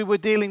because we were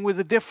dealing with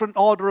a different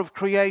order of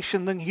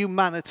creation than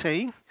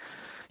humanity?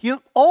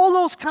 All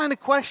those kind of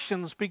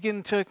questions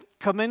begin to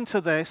come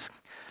into this,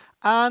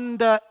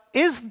 and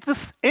is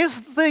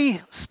the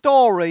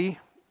story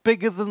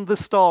bigger than the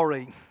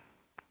story?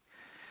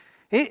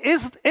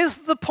 Is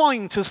the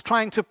point as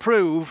trying to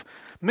prove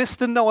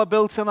Mr. Noah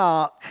built an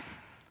ark?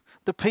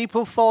 The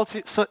people thought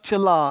it such a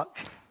lark.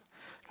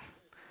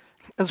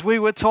 As we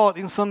were taught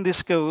in Sunday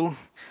school,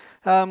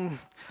 the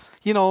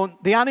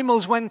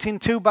animals went in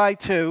 2 by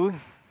 2,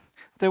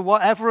 the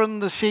whatever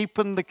and the sheep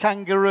and the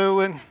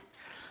kangaroo and...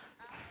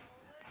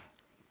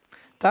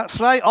 That's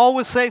right, all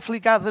were safely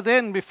gathered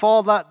in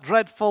before that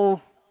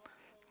dreadful...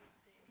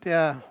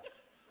 Yeah.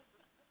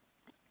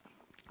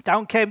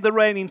 Down came the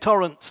rain in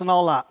torrents and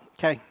all that.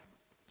 Okay.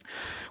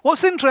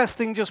 What's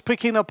interesting, just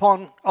picking up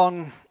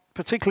on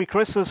particularly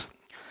Chris's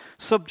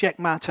subject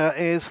matter,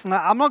 is,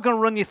 now I'm not going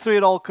to run you through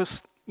it all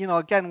because,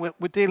 again, we're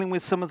dealing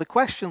with some of the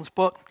questions,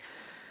 but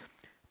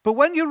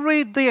when you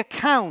read the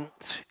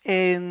account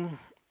in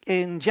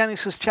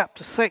Genesis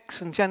chapter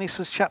 6 and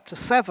Genesis chapter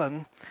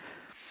 7,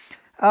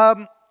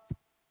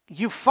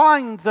 you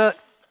find that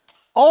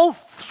all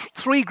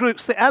three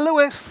groups, the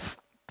Elohists,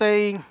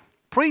 the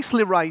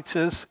priestly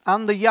writers,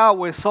 and the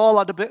Yahwists, all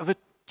had a bit of a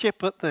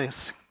chip at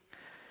this.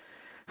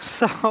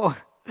 So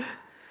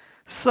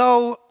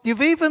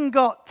you've even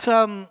got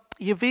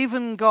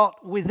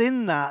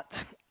within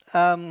that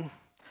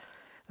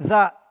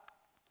that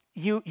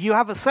you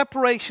have a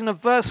separation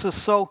of verses.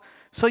 So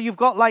you've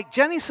got like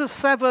Genesis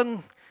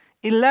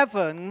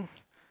 7:11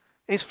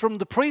 is from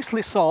the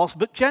priestly source,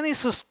 but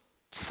Genesis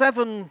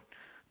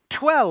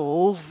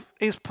 7:12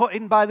 is put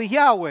in by the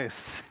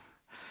Yahwists.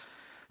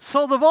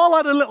 So they've all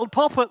had a little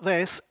pop at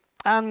this,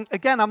 and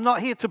again, I'm not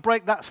here to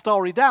break that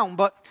story down,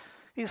 but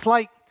it's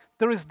like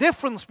there is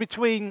difference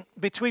between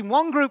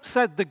one group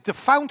said the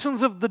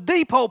fountains of the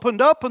deep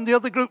opened up, and the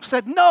other group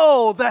said,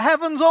 no, the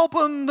heavens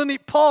opened and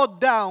it poured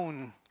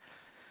down.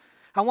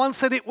 And one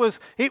said it was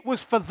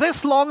for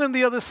this long, and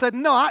the other said,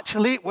 no,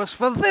 actually it was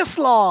for this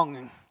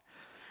long,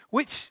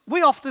 which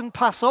we often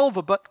pass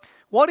over. But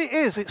what it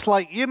is, it's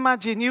like, you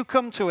imagine you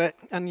come to it,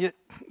 and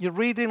you're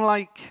reading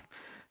like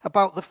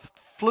about the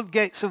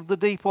floodgates of the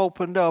deep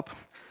opened up,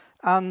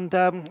 and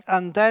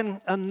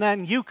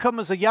then you come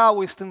as a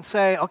Yahwist and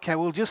say, okay,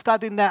 we'll just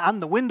add in there,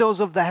 and the windows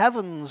of the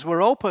heavens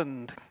were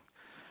opened,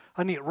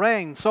 and it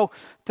rained. So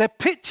they're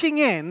pitching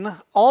in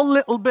all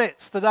little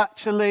bits that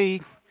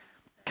actually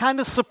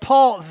kind of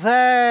support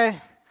their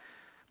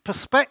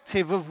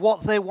perspective of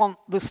what they want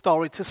the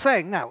story to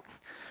say. Now,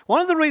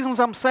 one of the reasons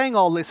I'm saying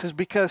all this is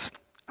because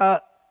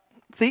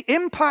the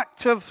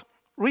impact of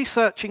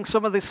researching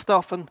some of this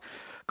stuff, and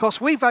of course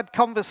we've had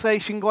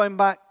conversation going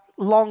back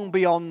long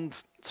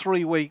beyond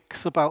 3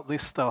 weeks about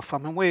this stuff. I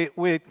mean,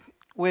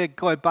 we're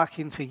going back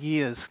into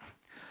years.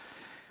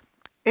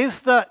 Is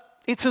that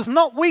it has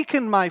not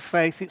weakened my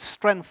faith, it's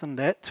strengthened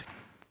it.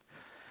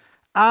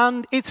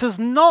 And it has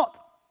not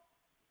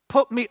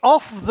put me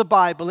off the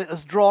Bible, it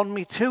has drawn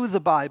me to the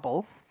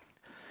Bible.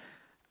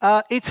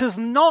 It has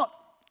not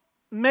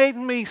made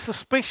me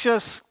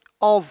suspicious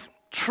of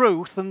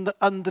truth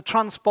and the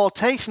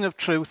transportation of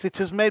truth. It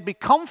has made me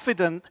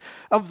confident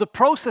of the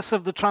process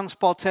of the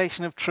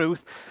transportation of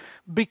truth,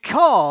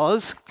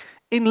 because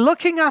in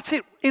looking at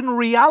it in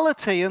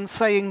reality and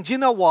saying, do you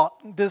know what,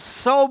 there's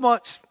so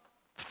much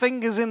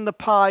fingers in the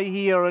pie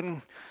here,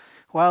 and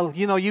well,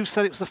 you know, you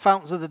said it's the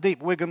fountains of the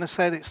deep, we're going to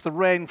say it's the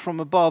rain from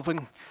above,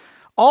 and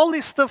all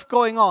this stuff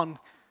going on,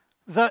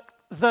 that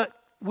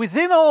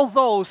within all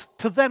those,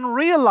 to then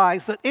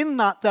realize that in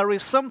that there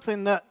is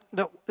something that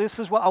this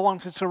is what I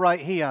wanted to write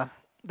here.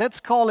 Let's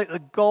call it a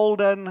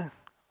golden,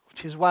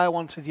 which is why I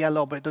wanted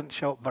yellow, but it doesn't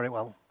show up very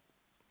well.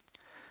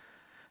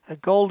 A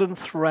golden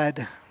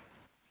thread.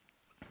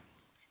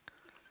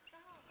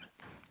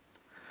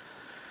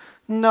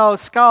 No,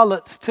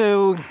 scarlet's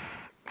too,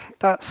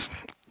 that's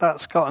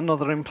got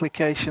another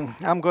implication.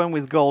 I'm going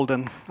with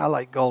golden. I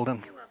like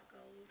golden.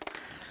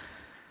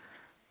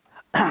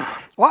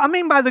 What I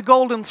mean by the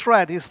golden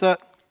thread is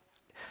that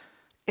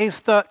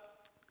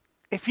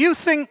if you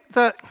think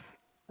that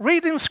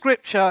reading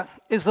scripture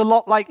is a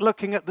lot like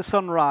looking at the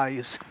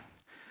sunrise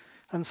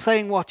and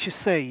saying what you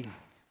see,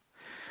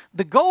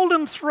 the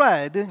golden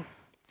thread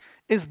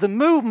is the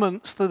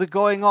movements that are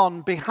going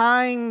on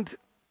behind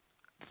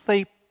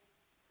the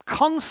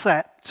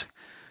concept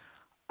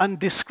and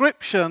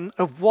description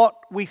of what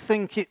we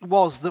think it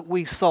was that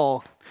we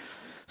saw.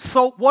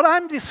 So what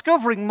I'm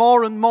discovering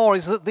more and more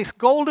is that this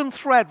golden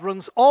thread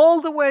runs all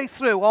the way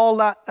through all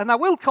that, and I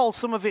will call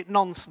some of it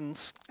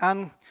nonsense,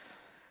 and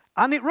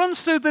it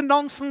runs through the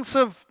nonsense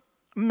of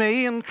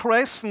me and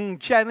Chris and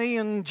Jenny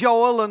and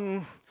Joel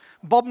and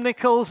Bob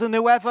Nichols and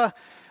whoever,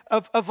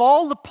 of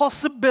all the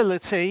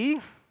possibility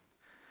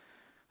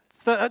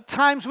that at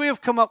times we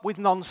have come up with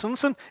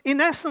nonsense. And in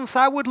essence,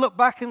 I would look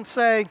back and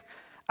say,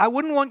 I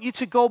wouldn't want you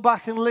to go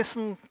back and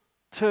listen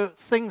to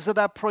things that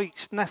I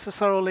preached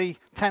necessarily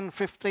 10,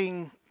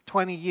 15,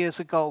 20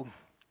 years ago.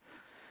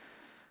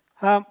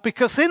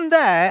 Because in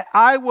there,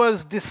 I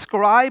was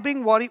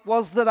describing what it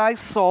was that I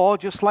saw,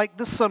 just like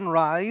the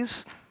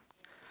sunrise,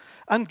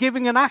 and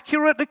giving an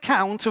accurate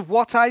account of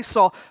what I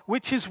saw,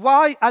 which is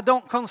why I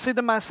don't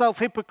consider myself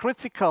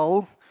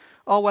hypocritical.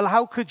 Oh, well,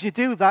 how could you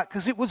do that?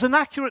 Because it was an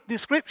accurate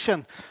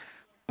description.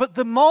 But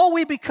the more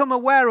we become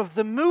aware of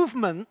the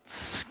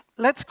movements,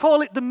 let's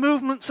call it the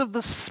movements of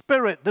the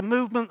Spirit, the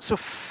movements of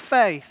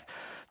faith,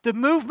 the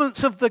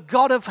movements of the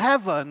God of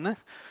heaven,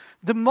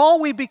 the more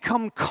we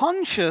become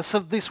conscious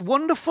of this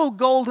wonderful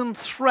golden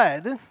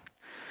thread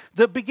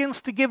that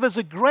begins to give us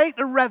a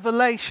greater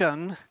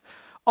revelation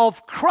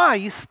of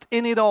Christ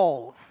in it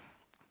all.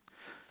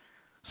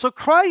 So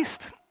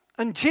Christ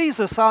and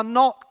Jesus are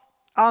not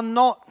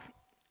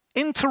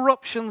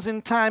interruptions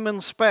in time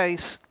and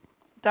space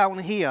down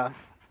here.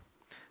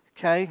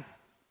 Okay?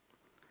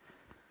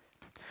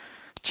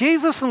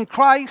 Jesus and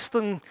Christ,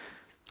 and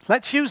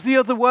let's use the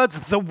other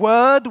words, the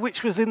Word,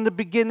 which was in the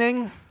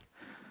beginning,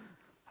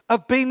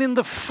 have been in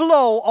the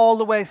flow all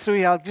the way through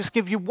here. I'll just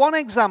give you one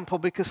example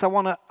because I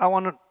want to,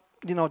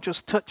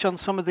 just touch on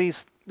some of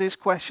these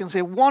questions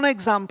here. One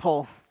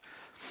example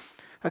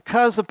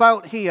occurs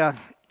about here,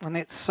 and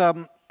it's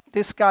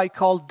this guy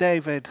called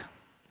David.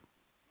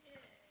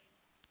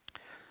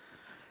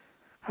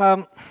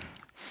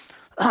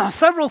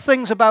 Several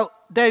things about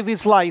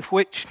David's life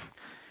which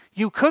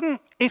you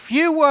couldn't, if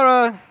you were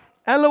a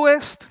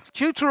Elohist,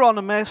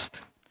 Deuteronomist,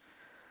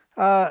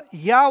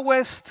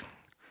 Yahwist,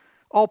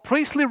 or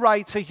priestly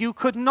writer, you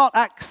could not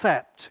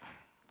accept.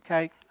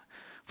 Okay?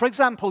 For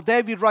example,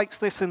 David writes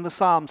this in the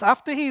Psalms.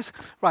 After he's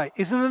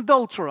an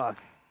adulterer.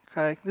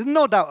 Okay? There's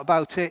no doubt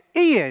about it.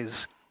 He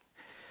is.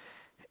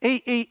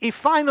 he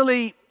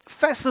finally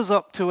fesses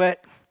up to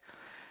it.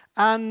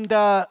 And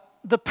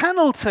the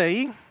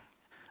penalty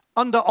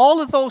under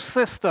all of those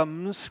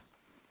systems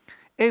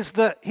is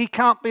that he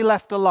can't be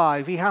left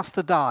alive. He has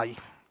to die.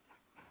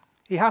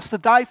 He has to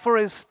die for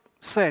his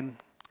sin.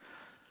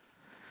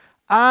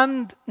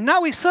 And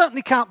now he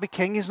certainly can't be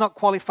king. He's not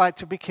qualified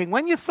to be king.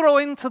 When you throw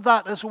into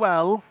that as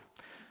well,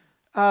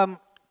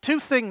 two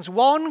things.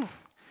 One,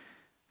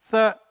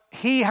 that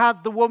he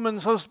had the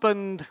woman's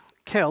husband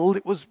killed.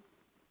 It was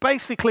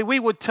basically, we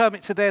would term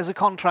it today as a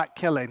contract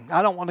killing.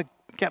 I don't want to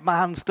get my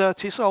hands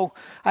dirty, so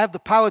I have the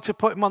power to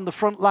put him on the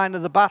front line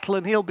of the battle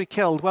and he'll be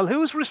killed. Well,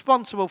 who's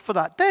responsible for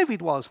that?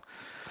 David was.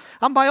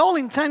 And by all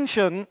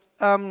intention,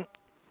 Bathsheba's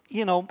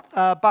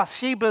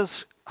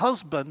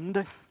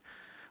husband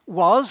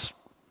was,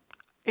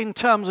 in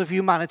terms of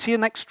humanity,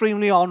 an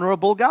extremely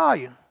honorable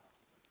guy.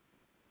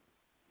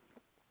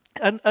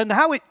 And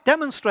how it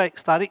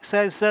demonstrates that, it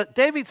says that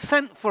David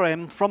sent for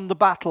him from the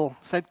battle,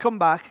 said, come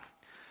back,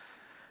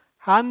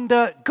 and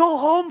go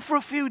home for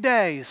a few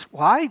days.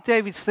 Why?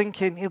 David's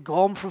thinking, he'll go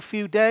home for a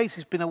few days,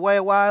 he's been away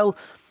a while,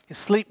 he'll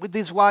sleep with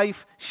his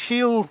wife,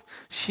 she'll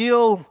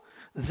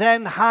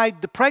then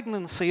hide the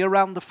pregnancy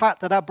around the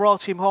fact that I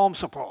brought him home,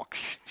 so,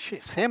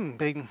 it's him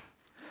being...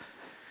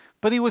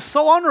 But he was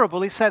so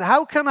honorable, he said,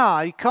 how can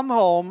I come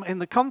home in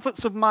the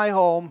comforts of my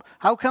home?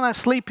 How can I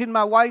sleep in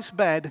my wife's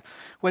bed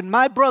when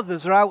my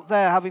brothers are out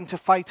there having to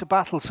fight a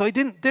battle? So he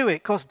didn't do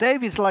it because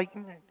David's like...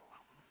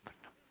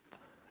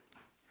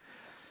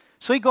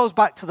 So he goes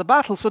back to the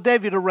battle. So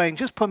David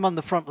arranges, put him on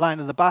the front line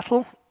of the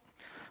battle.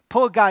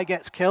 Poor guy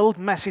gets killed.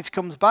 Message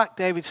comes back.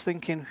 David's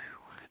thinking,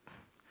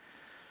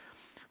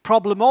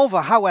 problem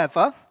over.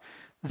 However,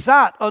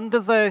 that under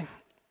the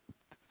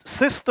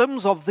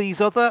systems of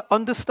these other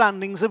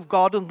understandings of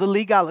God and the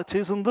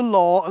legalities and the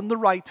law and the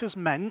writers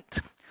meant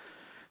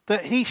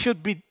that he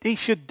should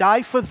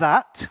die for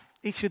that.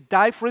 He should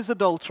die for his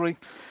adultery.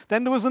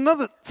 Then there was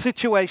another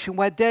situation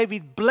where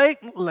David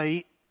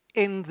blatantly,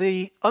 in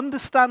the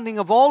understanding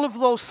of all of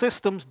those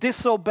systems,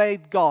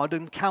 disobeyed God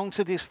and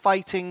counted his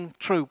fighting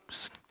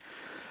troops.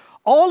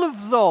 All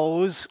of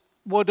those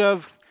would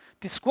have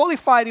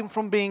disqualified him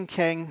from being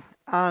king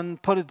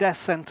and put a death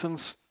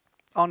sentence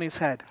on his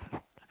head.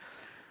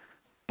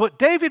 But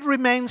David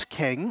remains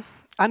king,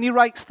 and he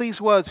writes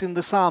these words in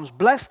the Psalms,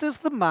 blessed is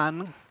the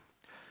man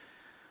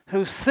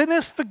whose sin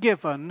is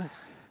forgiven,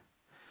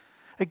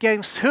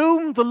 against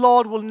whom the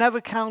Lord will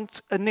never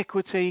count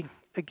iniquity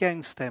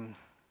against him.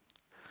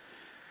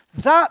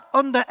 That,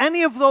 under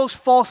any of those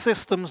four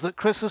systems that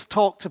Chris has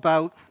talked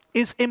about,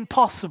 is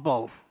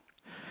impossible.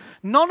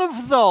 None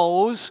of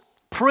those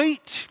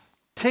preach,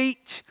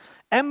 teach,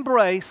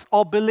 embrace,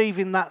 or believe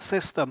in that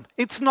system.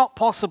 It's not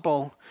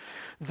possible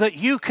that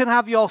you can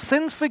have your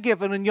sins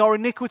forgiven and your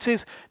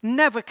iniquities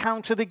never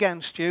counted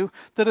against you,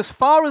 that as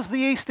far as the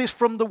east is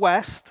from the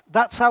west,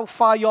 that's how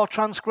far your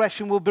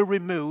transgression will be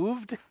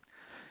removed,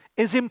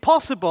 is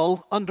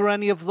impossible under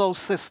any of those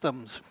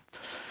systems.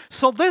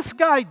 So this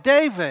guy,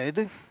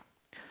 David,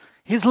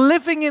 he's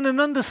living in an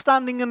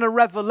understanding and a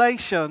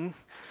revelation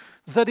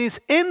that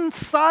is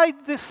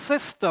inside this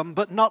system,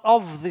 but not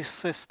of this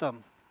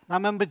system. I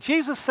remember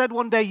Jesus said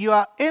one day, you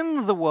are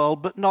in the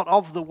world, but not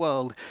of the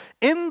world.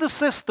 In the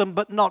system,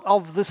 but not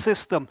of the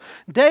system.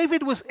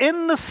 David was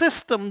in the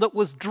system that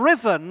was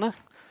driven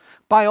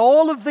by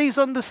all of these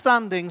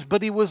understandings,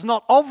 but he was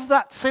not of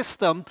that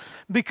system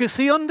because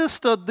he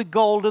understood the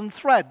golden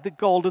thread. The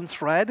golden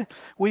thread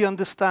we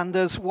understand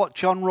as what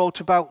John wrote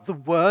about the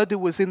Word who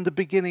was in the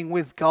beginning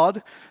with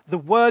God, the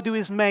Word who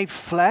is made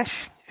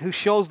flesh, who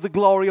shows the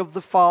glory of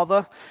the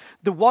Father,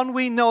 the one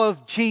we know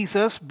of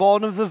Jesus,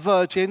 born of the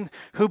Virgin,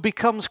 who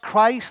becomes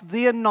Christ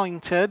the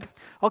Anointed.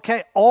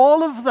 Okay,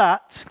 all of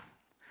that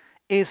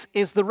is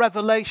the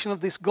revelation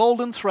of this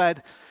golden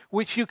thread,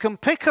 which you can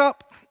pick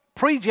up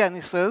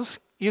pre-Genesis,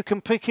 you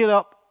can pick it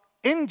up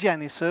in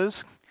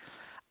Genesis,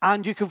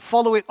 and you can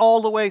follow it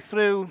all the way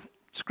through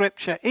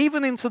Scripture,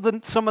 even into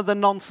some of the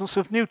nonsense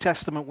of New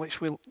Testament, which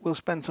we'll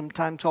spend some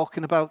time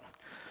talking about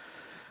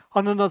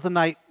on another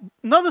night.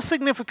 Another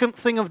significant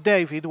thing of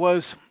David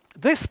was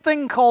this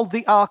thing called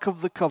the Ark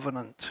of the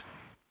Covenant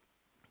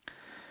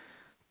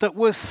that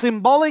was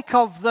symbolic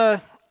of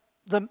the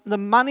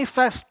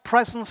manifest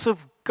presence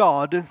of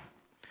God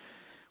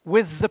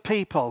with the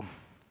people.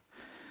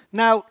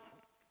 Now,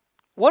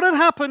 what had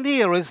happened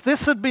here is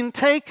this had been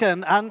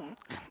taken, and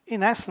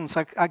in essence,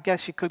 I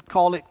guess you could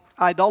call it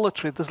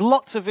idolatry. There's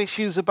lots of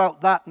issues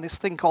about that and this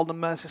thing called the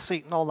mercy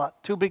seat and all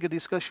that. Too big a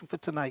discussion for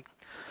tonight.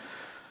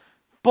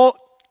 But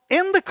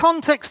in the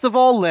context of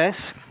all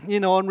this,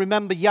 and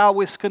remember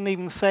Yahweh couldn't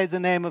even say the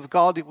name of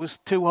God, it was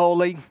too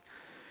holy.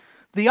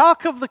 The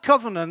Ark of the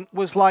Covenant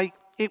was like,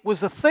 it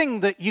was a thing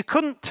that you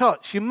couldn't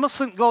touch, you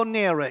mustn't go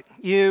near it.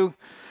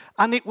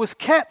 And it was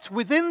kept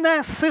within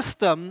their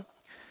system,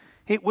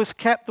 there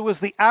was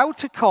the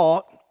outer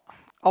court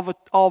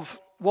of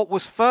what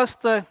was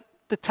first the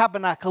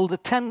tabernacle, the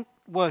tent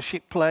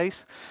worship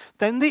place,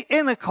 then the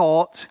inner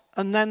court,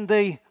 and then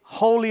the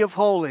Holy of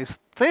Holies.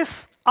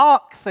 This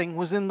ark thing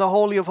was in the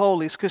Holy of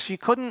Holies because you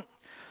couldn't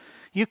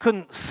You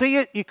couldn't see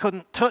it, you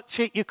couldn't touch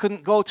it, you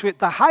couldn't go to it.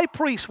 The high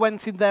priest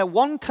went in there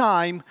one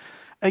time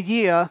a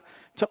year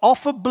to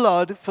offer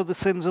blood for the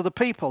sins of the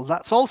people.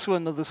 That's also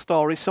another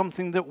story,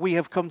 something that we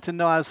have come to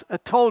know as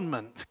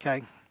atonement,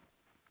 okay?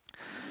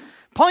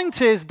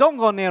 Point is, don't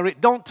go near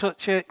it, don't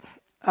touch it.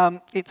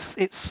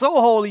 It's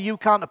so holy you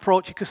can't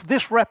approach it because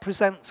this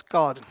represents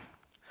God.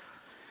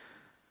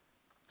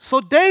 So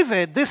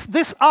David,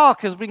 this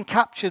ark has been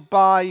captured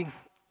by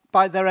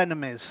their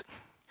enemies.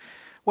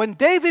 When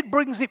David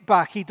brings it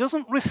back, he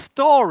doesn't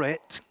restore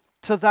it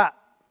to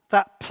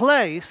that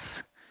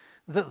place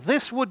that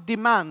this would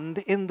demand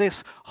in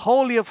this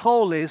Holy of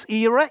Holies.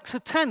 He erects a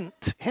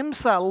tent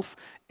himself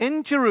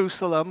in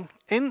Jerusalem,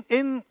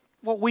 in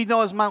what we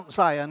know as Mount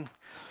Zion,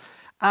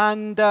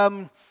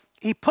 and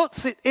he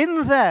puts it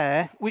in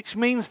there, which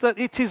means that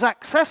it is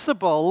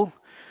accessible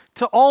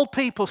to all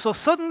people. So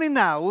suddenly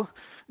now,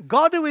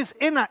 God, who is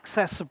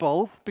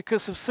inaccessible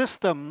because of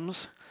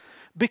systems,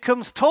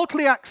 becomes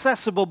totally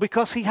accessible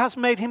because he has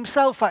made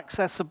himself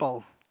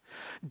accessible.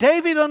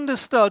 David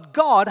understood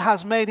God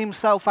has made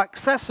himself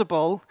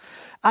accessible,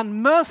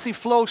 and mercy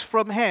flows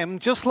from him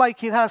just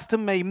like it has to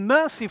me.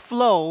 Mercy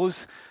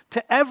flows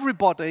to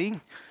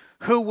everybody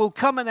who will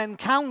come and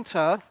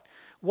encounter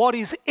what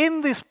is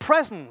in this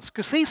presence,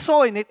 because he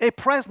saw in it a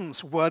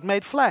presence, Word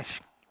made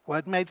flesh,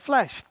 Word made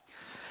flesh.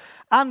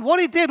 And what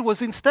he did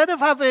was, instead of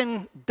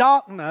having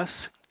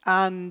darkness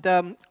and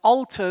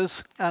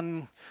altars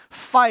and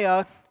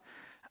fire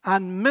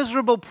and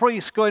miserable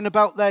priests going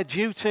about their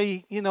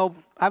duty,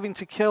 having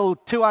to kill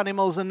 2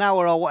 animals an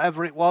hour or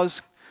whatever it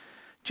was,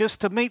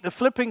 just to meet the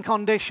flipping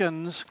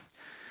conditions,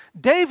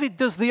 David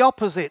does the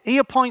opposite. He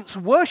appoints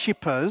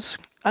worshippers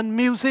and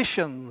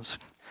musicians.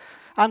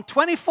 And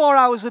 24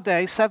 hours a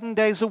day, 7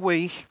 days a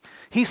week,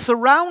 he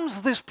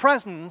surrounds this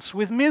presence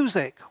with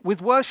music,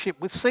 with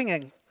worship, with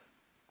singing.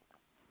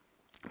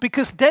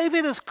 Because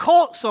David has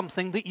caught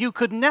something that you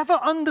could never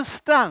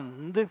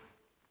understand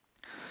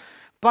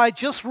by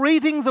just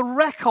reading the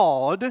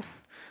record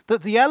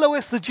that the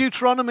Elohists, the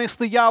Deuteronomists,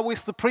 the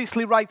Yahwists, the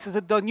priestly writers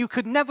had done. You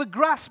could never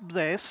grasp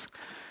this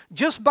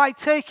just by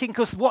taking,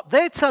 because what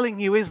they're telling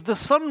you is the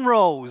sun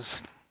rose.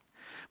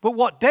 But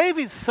what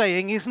David's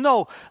saying is,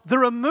 no,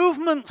 there are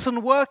movements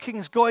and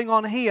workings going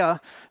on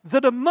here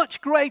that are much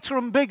greater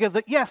and bigger,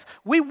 that yes,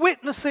 we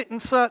witness it in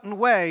certain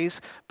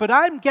ways, but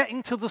I'm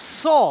getting to the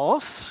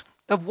source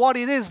of what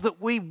it is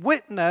that we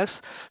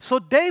witness. So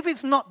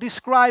David's not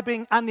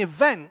describing an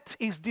event,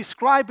 he's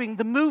describing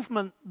the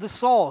movement, the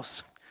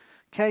source.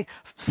 Okay,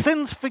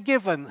 sins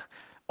forgiven,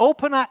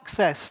 open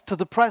access to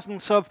the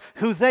presence of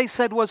who they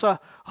said was a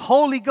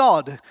holy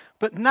God,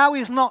 but now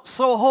he's not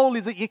so holy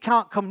that you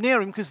can't come near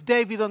him because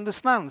David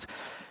understands.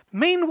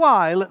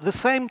 Meanwhile, at the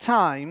same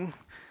time,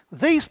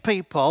 these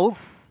people,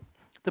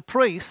 the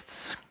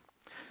priests,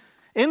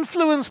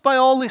 influenced by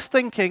all this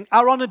thinking,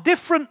 are on a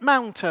different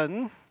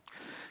mountain,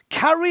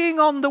 carrying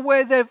on the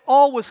way they've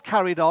always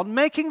carried on,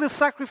 making the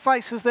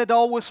sacrifices they'd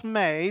always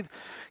made,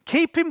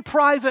 keeping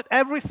private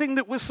everything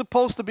that was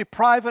supposed to be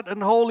private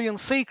and holy and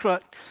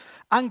secret,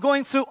 and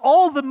going through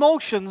all the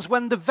motions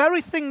when the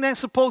very thing they're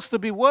supposed to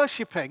be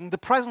worshipping, the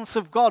presence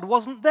of God,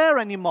 wasn't there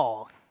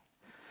anymore.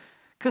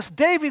 Because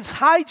David's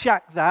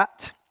hijacked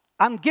that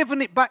and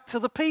given it back to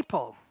the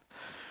people.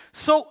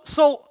 So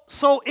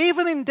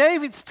even in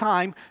David's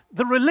time,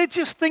 the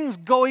religious things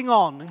going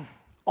on,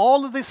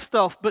 all of this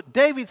stuff, but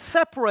David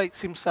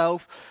separates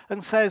himself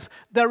and says,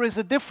 there is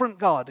a different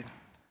God.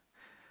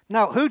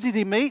 Now, who did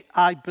he meet?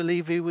 I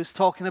believe he was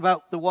talking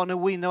about the one who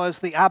we know as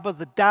the Abba,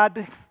 the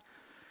dad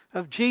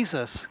of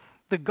Jesus,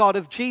 the God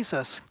of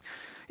Jesus.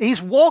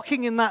 He's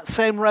walking in that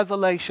same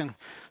revelation.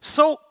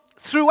 So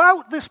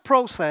throughout this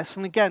process,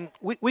 and again,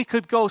 we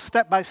could go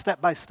step by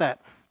step by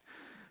step,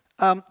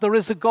 there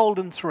is a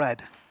golden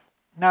thread.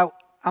 Now,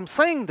 I'm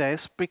saying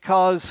this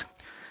because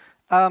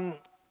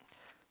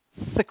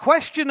the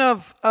question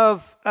of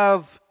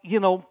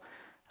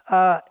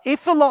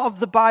if a lot of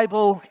the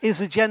Bible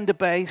is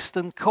agenda-based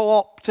and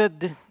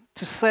co-opted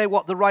to say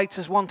what the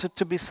writers wanted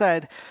to be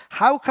said,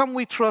 how can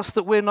we trust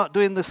that we're not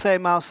doing the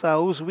same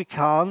ourselves? We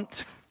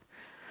can't.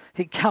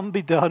 It can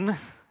be done.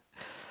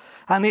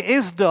 And it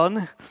is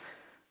done,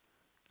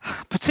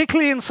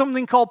 particularly in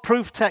something called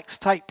proof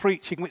text type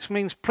preaching, which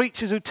means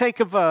preachers who take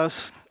a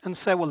verse and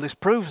say, well, this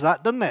proves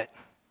that, doesn't it?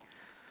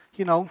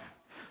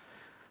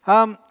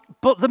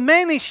 But the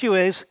main issue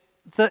is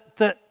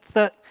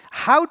that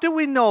how do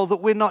we know that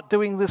we're not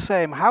doing the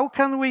same? How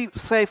can we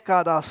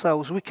safeguard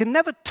ourselves? We can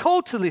never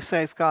totally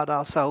safeguard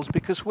ourselves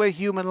because we're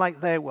human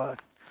like they were.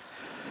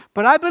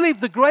 But I believe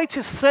the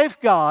greatest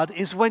safeguard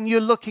is when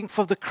you're looking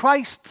for the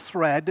Christ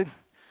thread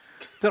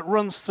that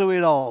runs through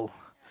it all.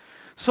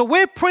 So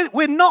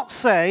we're not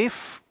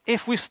safe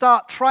if we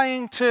start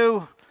trying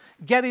to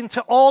get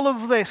into all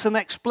of this and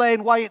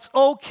explain why it's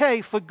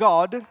okay for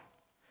God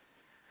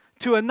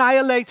to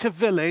annihilate a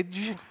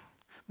village,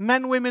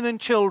 men, women, and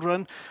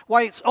children,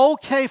 why it's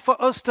okay for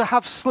us to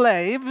have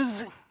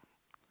slaves.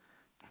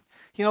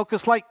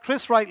 Because like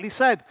Chris rightly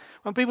said,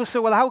 when people say,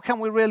 well, how can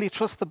we really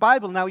trust the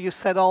Bible now you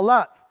said all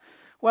that?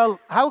 well,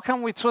 how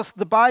can we trust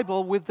the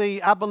Bible with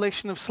the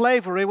abolition of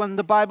slavery when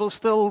the Bible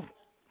still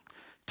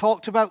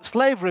talked about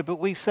slavery, but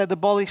we said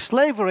abolish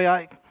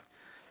slavery?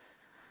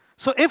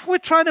 So if we're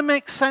trying to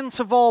make sense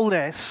of all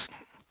this,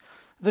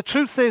 the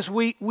truth is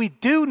we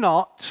do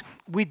not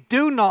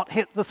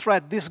hit the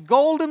thread. This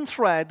golden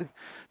thread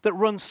that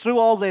runs through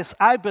all this,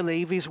 I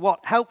believe, is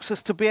what helps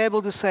us to be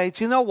able to say,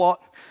 do you know what?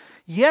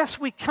 Yes,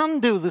 we can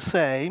do the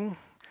same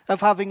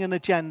of having an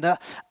agenda,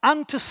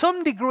 and to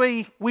some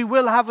degree we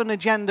will have an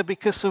agenda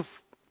because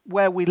of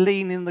where we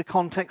lean in the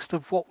context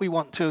of what we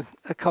want to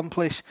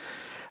accomplish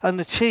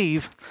and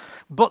achieve.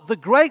 But the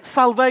great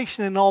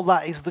salvation in all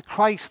that is the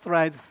Christ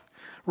thread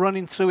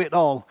running through it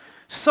all.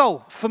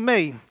 So, for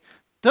me,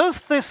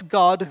 does this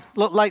God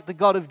look like the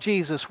God of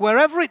Jesus?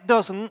 Wherever it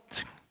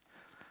doesn't,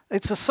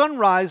 it's a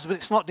sunrise, but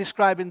it's not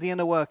describing the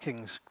inner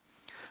workings.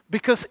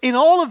 Because in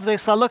all of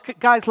this, I look at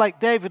guys like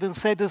David and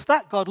say, does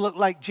that God look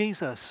like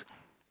Jesus?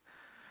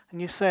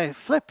 And you say,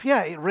 flip,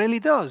 yeah, it really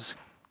does.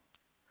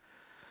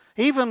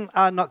 Even,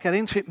 I'm not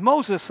getting into it,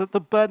 Moses at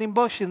the burning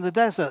bush in the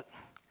desert.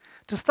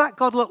 Does that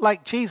God look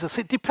like Jesus?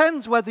 It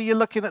depends whether you're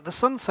looking at the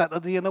sunset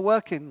or the inner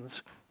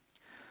workings.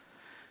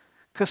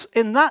 Because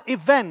in that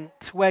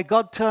event where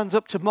God turns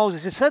up to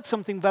Moses, he said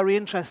something very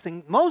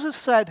interesting. Moses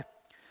said,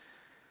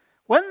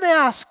 when they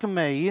ask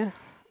me,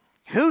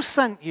 who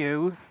sent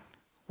you,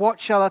 what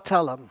shall I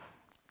tell them?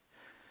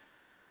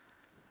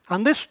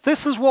 And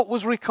this is what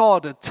was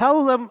recorded.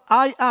 Tell them,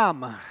 I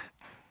am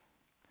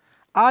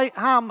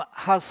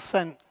has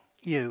sent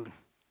you.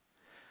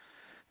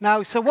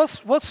 Now, so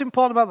what's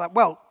important about that?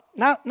 Well,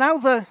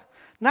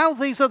 now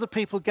these other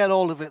people get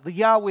all of it. The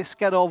Yahwists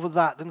get over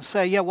that and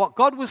say, yeah, what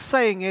God was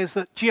saying is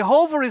that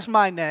Jehovah is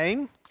my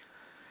name.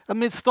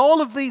 Amidst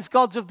all of these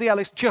gods of the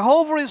Elis,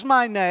 Jehovah is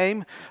my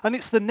name, and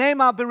it's the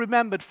name I'll be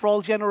remembered for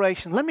all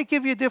generations. Let me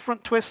give you a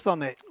different twist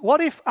on it. What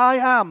if I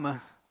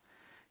am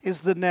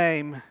is the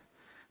name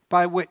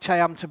by which I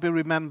am to be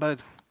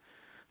remembered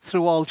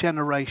through all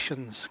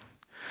generations?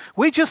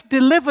 We just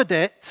delivered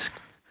it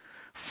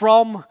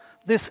from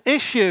this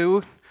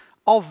issue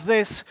of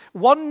this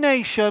one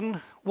nation,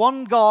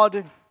 one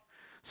God,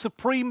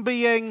 supreme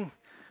being,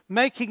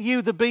 making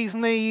you the bee's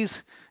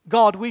knees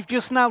God. We've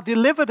just now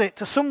delivered it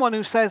to someone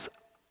who says,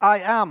 I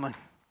am.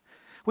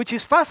 Which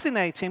is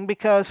fascinating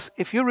because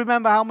if you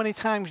remember how many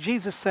times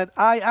Jesus said,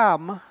 I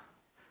am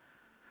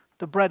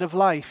the bread of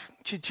life.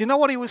 Do you know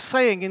what he was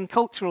saying in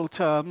cultural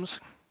terms?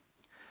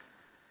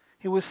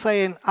 He was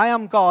saying, I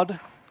am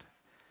God,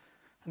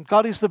 and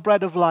God is the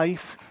bread of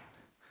life,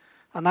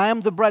 and I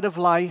am the bread of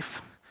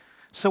life.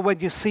 So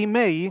when you see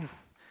me,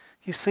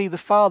 you see the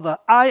Father.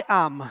 I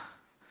am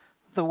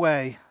the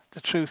way,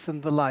 the truth,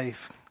 and the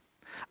life.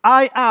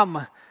 I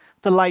am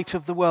the light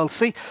of the world.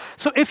 See,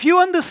 so if you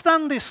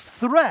understand this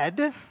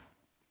thread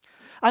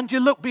and you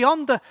look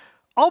beyond the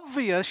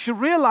obvious, you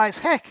realize,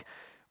 heck,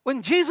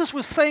 when Jesus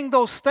was saying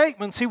those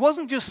statements, he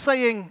wasn't just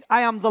saying,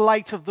 I am the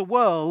light of the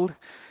world.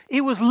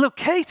 He was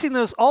locating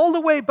us all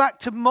the way back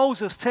to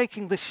Moses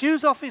taking the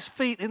shoes off his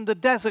feet in the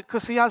desert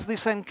because he has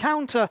this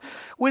encounter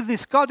with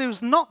this God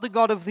who's not the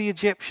God of the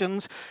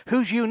Egyptians,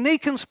 who's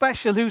unique and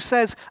special, who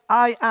says,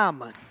 I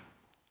am.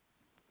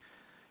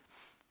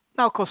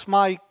 Now, of course,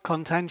 my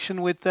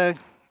contention with the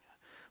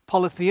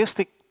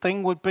polytheistic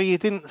thing would be he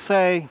didn't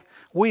say,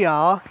 we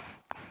are,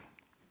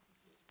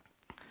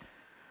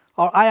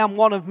 or I am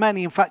one of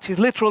many. In fact, his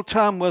literal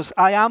term was,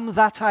 I am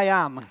that I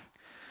am,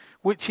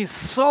 which is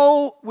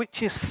so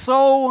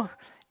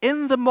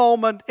in the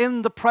moment,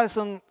 in the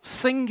present,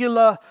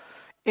 singular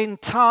in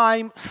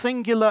time,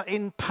 singular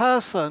in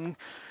person,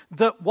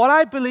 that what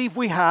I believe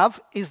we have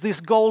is this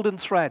golden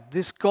thread,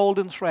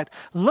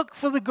 Look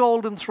for the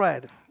golden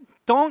thread.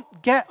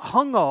 Don't get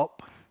hung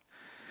up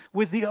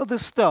with the other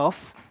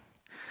stuff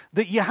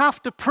that you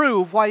have to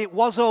prove why it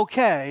was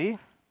okay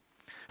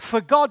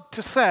for God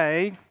to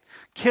say,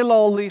 kill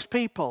all these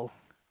people.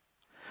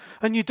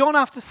 And you don't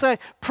have to say,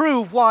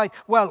 prove why,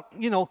 well,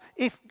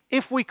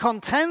 if we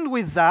contend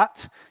with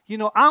that,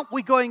 aren't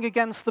we going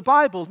against the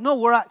Bible? No,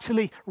 we're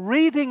actually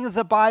reading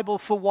the Bible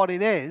for what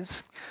it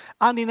is.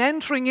 And in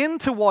entering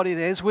into what it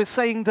is, we're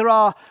saying there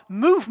are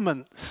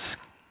movements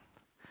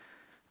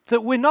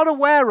that we're not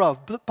aware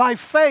of, but by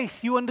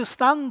faith you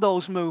understand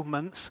those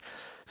movements.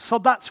 So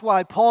that's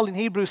why Paul in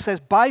Hebrews says,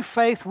 by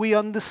faith we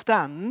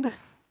understand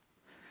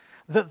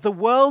that the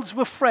worlds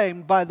were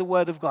framed by the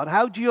word of God.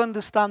 How do you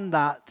understand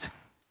that?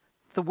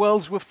 The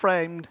worlds were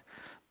framed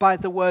by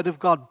the word of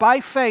God.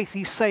 By faith,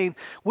 he's saying,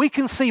 we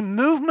can see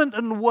movement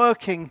and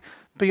working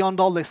beyond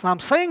all this. And I'm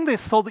saying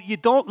this so that you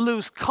don't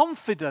lose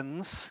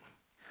confidence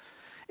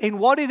in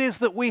what it is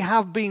that we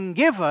have been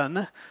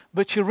given,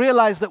 but you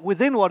realize that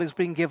within what has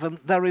been given,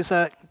 there is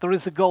a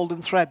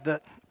golden thread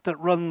that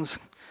runs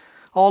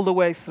all the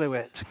way through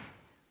it.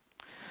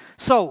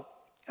 So,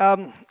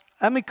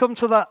 let me come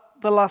to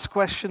the last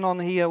question on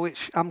here,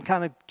 which I'm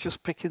kind of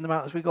just picking them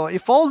out as we go.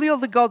 If all the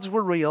other gods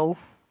were real,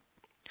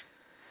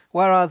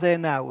 where are they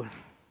now?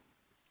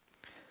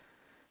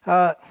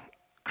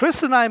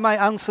 Chris and I might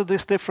answer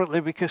this differently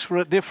because we're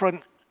at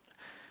different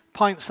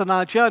points on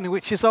our journey,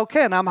 which is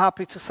okay, and I'm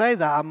happy to say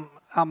that.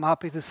 I'm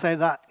happy to say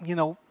that,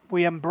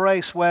 we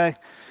embrace where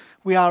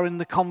we are in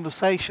the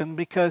conversation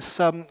because,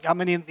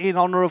 in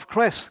honor of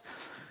Chris,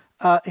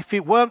 if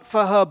it weren't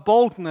for her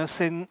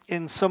boldness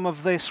in some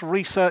of this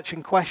research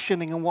and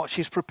questioning and what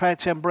she's prepared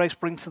to embrace,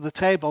 bring to the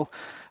table,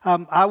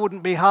 I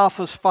wouldn't be half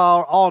as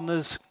far on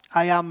as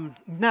I am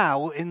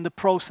now in the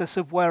process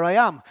of where I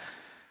am.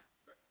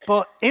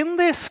 But in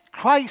this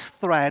Christ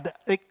thread,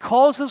 it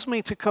causes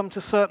me to come to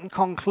certain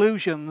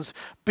conclusions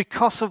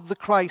because of the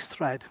Christ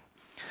thread.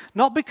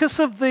 Not because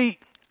of the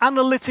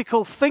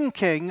analytical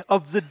thinking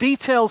of the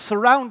details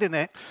surrounding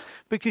it,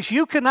 because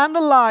you can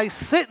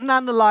sit and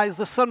analyze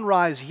the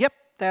sunrise. Yep,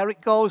 there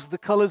it goes, the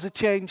colors are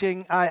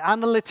changing. I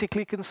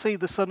analytically can see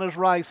the sun is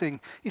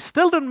rising. It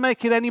still doesn't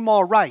make it any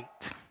more right.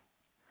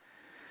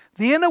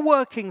 The inner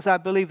workings, I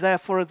believe,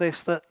 therefore, are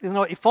this, that,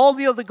 if all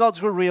the other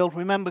gods were real,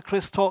 remember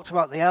Chris talked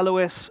about the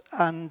Elohists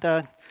and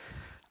the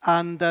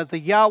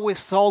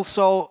Yahwists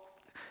also,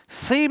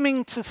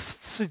 seeming to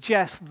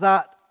suggest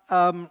that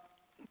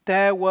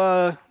there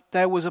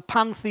was a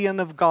pantheon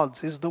of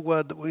gods, is the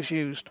word that was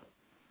used.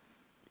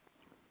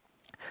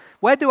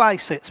 Where do I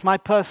sit? It's my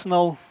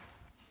personal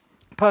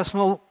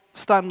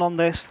stand on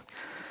this.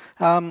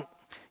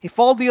 If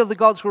all the other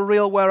gods were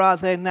real, where are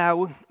they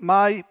now?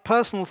 My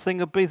personal thing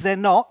would be they're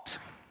not.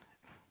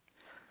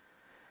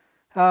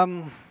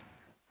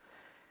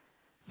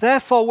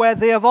 Therefore, where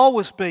they have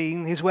always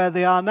been is where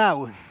they are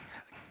now.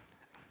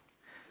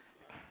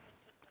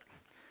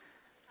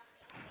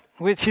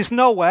 Which is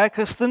nowhere,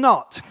 because they're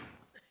not.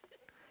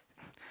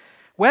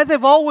 Where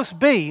they've always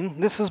been,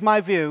 this is my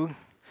view,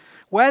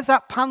 where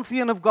that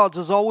pantheon of gods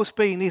has always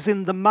been is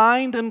in the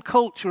mind and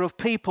culture of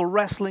people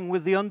wrestling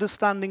with the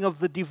understanding of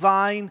the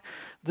divine,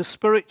 the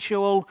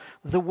spiritual,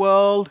 the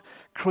world,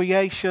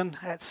 creation,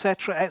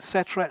 etc.,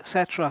 etc.,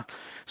 etc.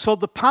 So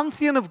the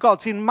pantheon of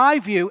gods, in my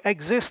view,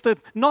 existed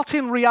not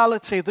in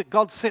reality that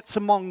God sits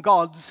among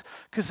gods,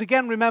 because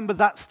again, remember,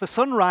 that's the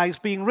sunrise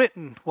being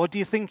written. What do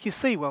you think you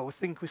see? Well, we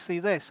think we see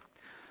this.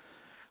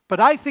 But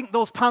I think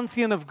those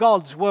pantheon of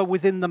gods were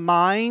within the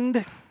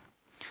mind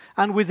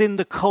and within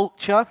the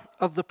culture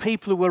of the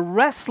people who were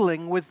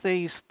wrestling with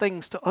these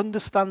things to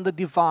understand the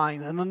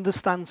divine and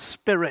understand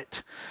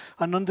spirit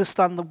and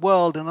understand the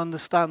world and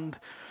understand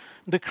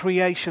the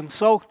creation.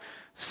 So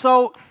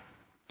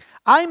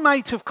I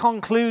might have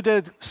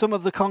concluded some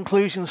of the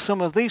conclusions some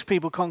of these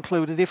people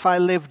concluded if I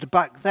lived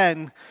back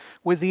then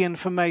with the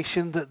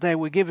information that they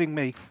were giving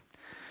me.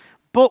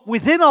 But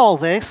within all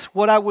this,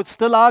 what I would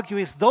still argue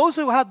is those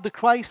who had the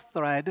Christ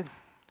thread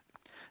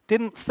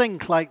didn't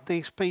think like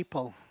these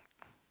people.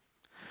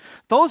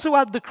 Those who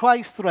had the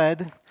Christ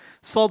thread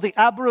saw the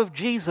Abba of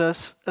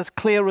Jesus as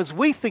clear as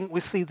we think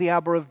we see the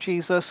Abba of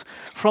Jesus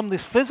from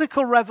this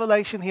physical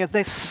revelation here.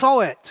 They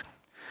saw it.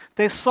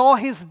 They saw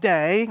his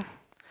day,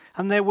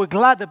 and they were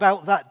glad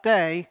about that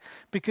day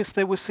because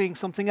they were seeing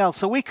something else.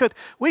 So we could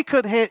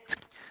hit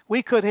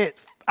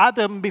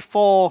Adam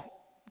before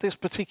this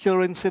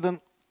particular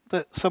incident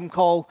that some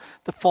call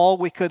the fall.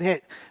 We could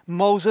hit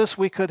Moses.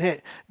 We could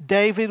hit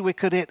David. We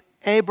could hit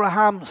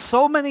Abraham.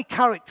 So many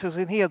characters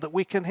in here that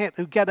we can hit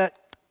who get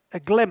a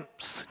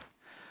glimpse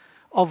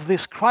of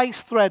this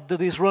Christ thread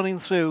that is running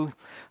through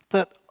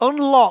that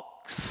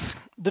unlocks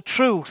the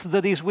truth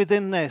that is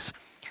within this.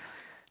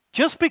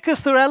 Just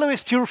because they're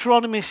Elohists,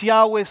 Deuteronomists,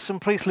 Yahwists, and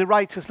priestly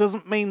writers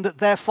doesn't mean that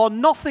therefore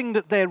nothing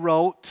that they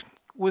wrote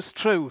was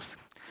truth.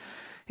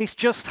 It's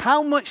just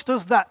how much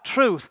does that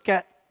truth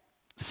get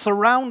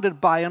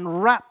surrounded by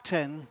and wrapped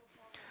in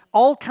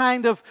all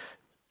kind of,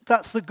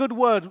 that's the good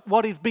word,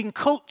 what is being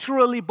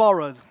culturally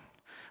borrowed.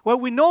 Well,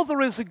 we know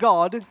there is a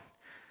God,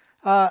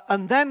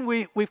 and then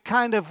we've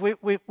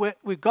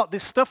got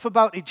this stuff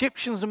about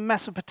Egyptians and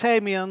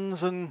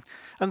Mesopotamians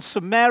and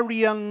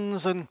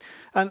Sumerians and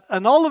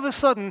all of a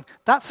sudden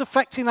that's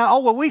affecting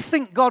our, we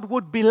think God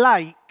would be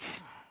like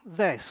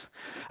this.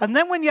 And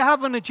then when you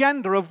have an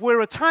agenda of we're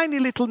a tiny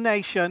little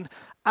nation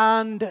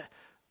and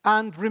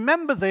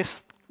remember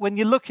this when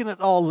you're looking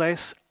at all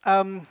this,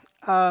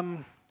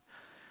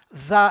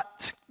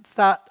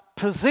 that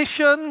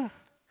position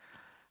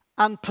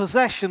and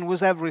possession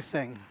was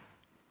everything.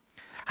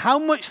 How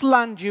much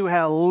land you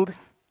held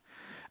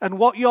and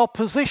what your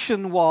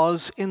position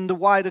was in the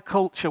wider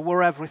culture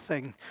were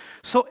everything.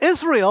 So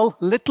Israel,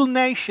 little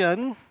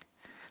nation,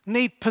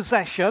 need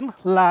possession,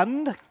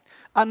 land,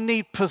 and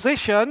need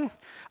position.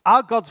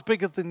 Our God's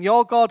bigger than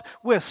your God.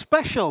 We're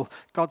special.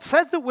 God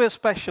said that we're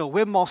special.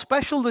 We're more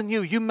special than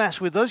you. You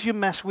mess with us, you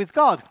mess with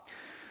God.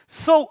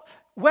 So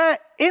where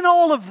in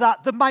all of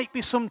that there might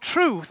be some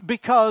truth,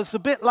 because a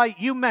bit like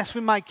you mess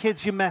with my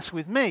kids, you mess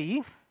with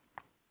me.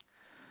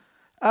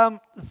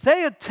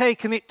 They had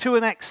taken it to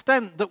an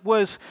extent that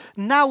was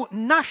now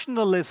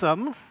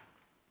nationalism,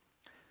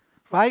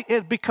 right? It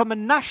had become a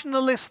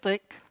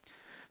nationalistic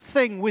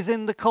thing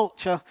within the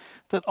culture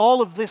that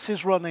all of this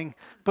is running.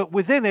 But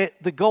within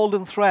it, the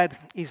golden thread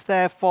is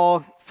there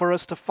for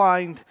us to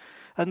find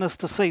and us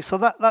to see. So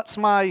that's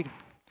my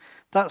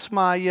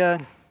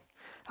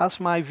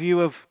view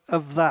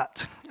of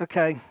that.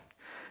 Okay.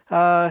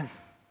 Let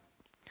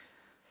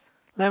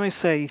me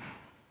see.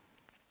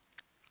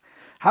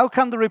 How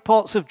can the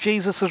reports of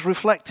Jesus as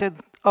reflected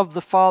of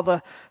the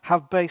Father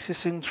have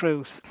basis in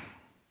truth?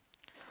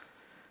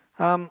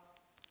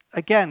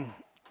 Again,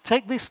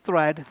 take this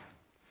thread.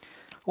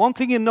 One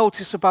thing you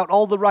notice about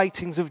all the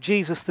writings of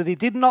Jesus, that he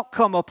did not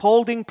come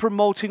upholding,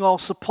 promoting, or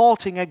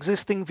supporting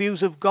existing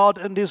views of God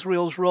and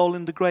Israel's role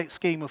in the great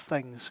scheme of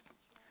things.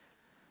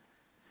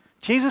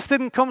 Jesus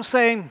didn't come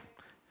saying,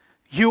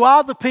 you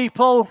are the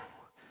people,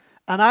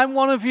 and I'm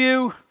one of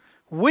you,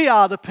 we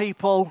are the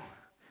people.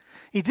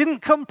 He didn't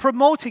come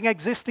promoting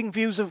existing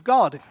views of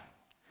God.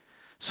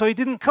 So he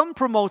didn't come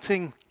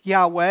promoting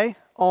Yahweh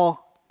or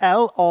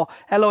El or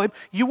Elohim.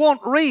 You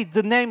won't read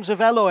the names of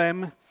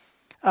Elohim,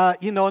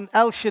 and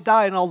El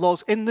Shaddai and all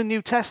those in the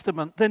New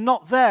Testament. They're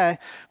not there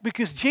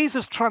because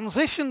Jesus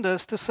transitioned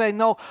us to say,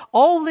 no,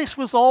 all this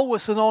was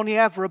always and only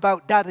ever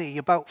about Daddy,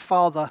 about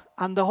Father.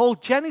 And the whole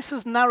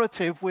Genesis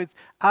narrative with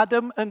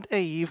Adam and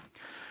Eve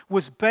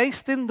was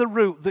based in the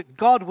root that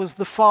God was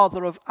the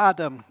father of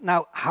Adam.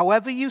 Now,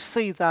 however you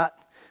see that,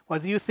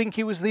 whether you think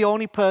he was the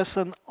only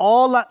person,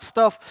 all that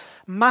stuff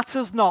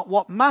matters not.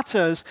 What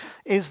matters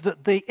is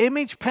that the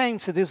image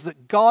painted is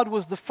that God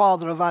was the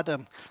father of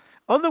Adam.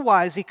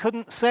 Otherwise, he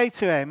couldn't say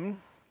to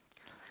him,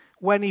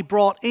 when he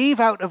brought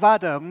Eve out of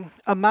Adam,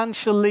 a man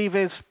shall leave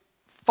his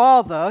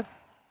father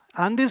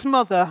and his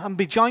mother and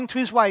be joined to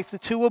his wife, the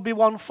two will be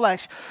one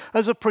flesh,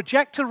 as a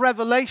projected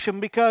revelation,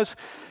 because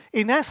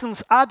in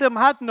essence, Adam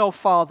had no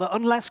father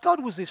unless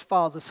God was his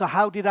father. So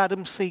how did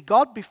Adam see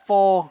God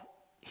before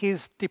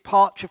his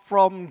departure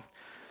from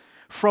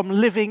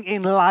living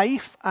in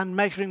life and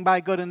measuring by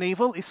good and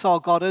evil? He saw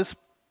God as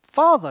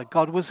Father.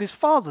 God was his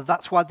father.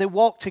 That's why they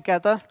walked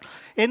together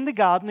in the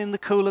garden in the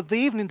cool of the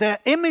evening. They're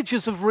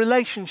images of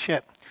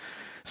relationship.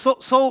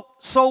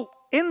 So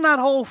in that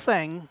whole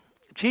thing,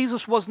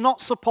 Jesus was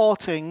not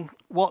supporting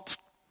what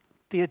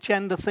the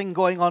agenda thing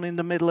going on in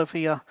the middle of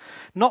here,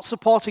 not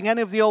supporting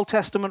any of the Old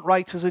Testament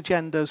writers'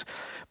 agendas,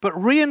 but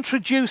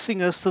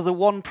reintroducing us to the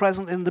one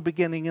present in the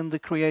beginning in the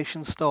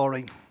creation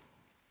story.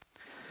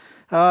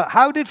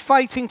 How did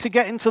fighting to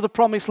get into the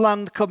promised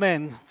land come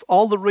in?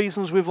 All the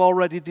reasons we've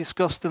already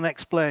discussed and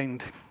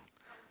explained.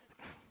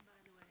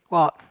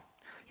 What?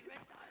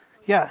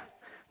 Yeah.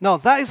 No,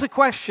 that is the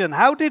question.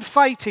 How did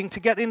fighting to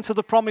get into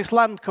the promised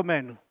land come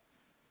in?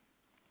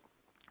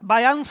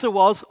 My answer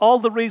was all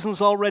the reasons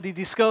already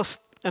discussed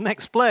and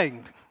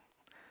explained.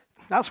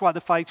 That's why the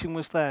fighting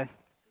was there.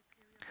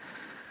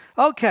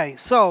 Okay,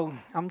 so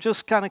I'm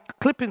just kind of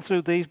clipping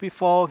through these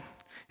before,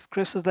 if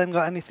Chris has then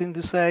got anything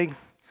to say.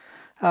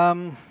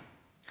 What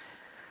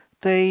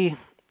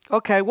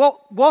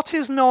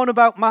is known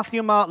about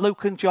Matthew, Mark,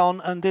 Luke, and John,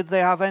 and did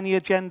they have any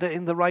agenda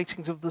in the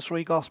writings of the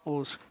three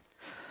Gospels?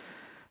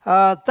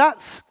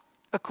 That's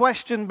a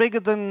question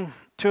bigger than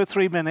 2 or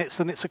 3 minutes,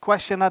 and it's a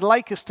question I'd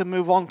like us to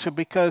move on to,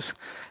 because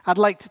I'd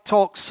like to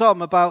talk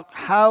some about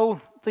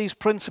how these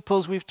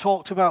principles we've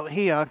talked about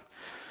here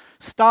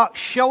start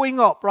showing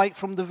up right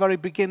from the very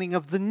beginning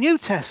of the New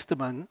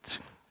Testament,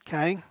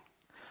 okay?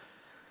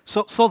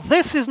 So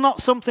this is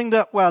not something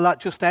that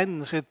just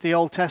ends with the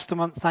Old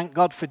Testament, thank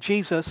God for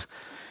Jesus.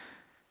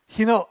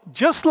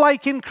 Just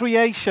like in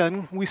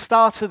creation, we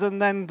started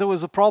and then there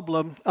was a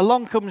problem.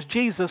 Along comes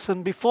Jesus,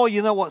 and before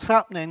you know what's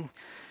happening,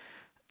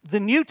 the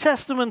New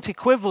Testament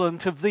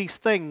equivalent of these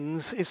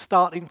things is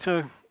starting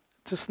to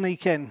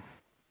sneak in.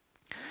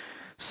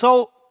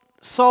 So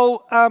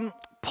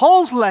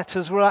Paul's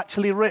letters were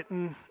actually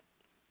written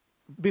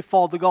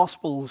before the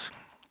Gospels.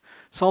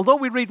 So although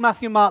we read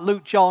Matthew, Mark,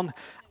 Luke, John,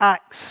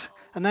 Acts,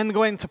 and then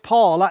go into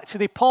Paul,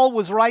 actually Paul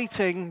was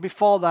writing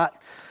before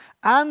that.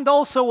 And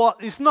also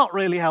what is not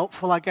really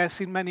helpful, I guess,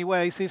 in many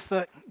ways, is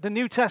that the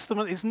New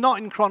Testament is not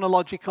in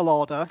chronological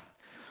order.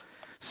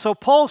 So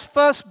Paul's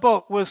first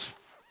book was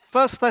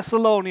 1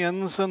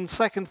 Thessalonians and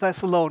 2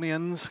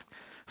 Thessalonians,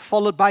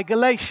 followed by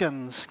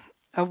Galatians,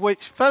 of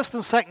which 1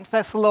 and 2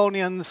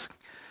 Thessalonians,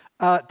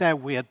 they're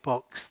weird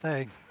books.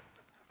 They're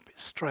a bit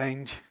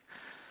strange.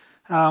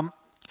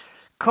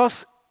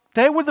 Because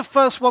they were the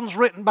first ones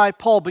written by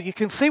Paul, but you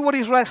can see what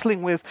he's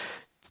wrestling with.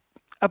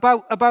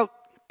 About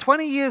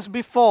 20 years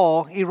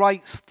before he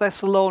writes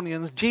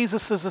Thessalonians,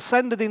 Jesus has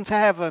ascended into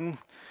heaven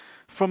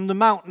from the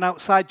mountain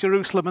outside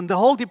Jerusalem, and the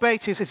whole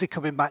debate is he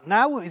coming back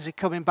now? Is he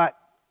coming back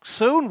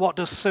soon? What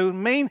does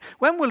soon mean?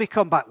 When will he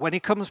come back? When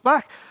he comes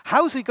back?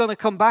 How's he going to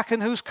come back,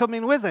 and who's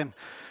coming with him?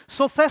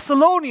 So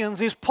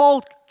Thessalonians is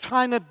Paul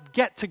trying to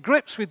get to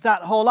grips with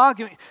that whole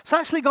argument. It's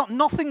actually got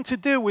nothing to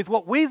do with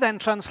what we then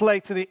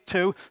translated it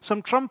to,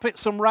 some trumpet,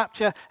 some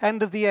rapture,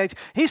 end of the age.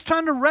 He's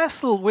trying to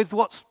wrestle with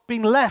what's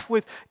been left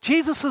with.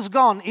 Jesus has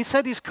gone. He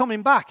said he's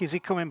coming back. Is he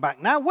coming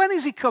back now? When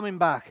is he coming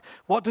back?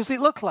 What does it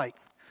look like?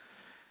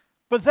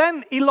 But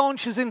then he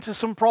launches into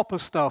some proper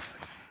stuff,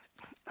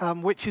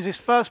 which is his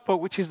first book,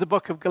 which is the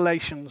book of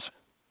Galatians.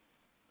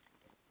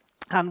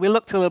 And we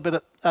looked a little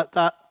bit at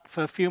that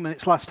for a few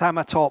minutes last time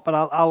I taught, but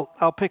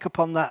I'll pick up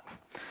on that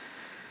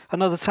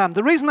another time.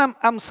 The reason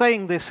I'm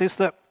saying this is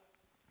that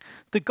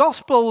the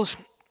Gospels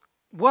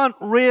weren't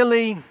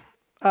really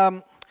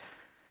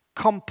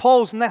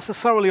composed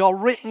necessarily or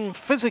written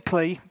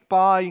physically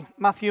by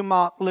Matthew,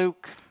 Mark,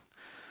 Luke.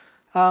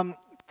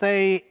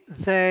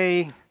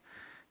 They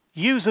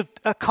use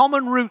a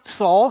common root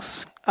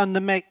source, and they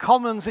make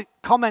comments,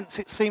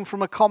 it seems,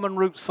 from a common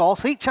root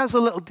source. Each has a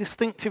little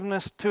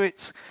distinctiveness to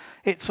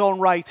its own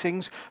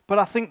writings, but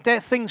I think they're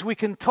things we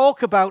can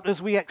talk about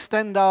as we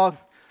extend our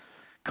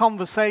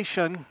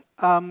conversation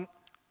to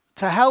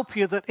help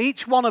you, that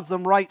each one of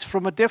them writes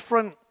from a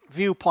different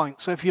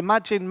viewpoint. So if you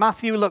imagine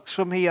Matthew looks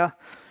from here,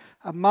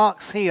 and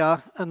Mark's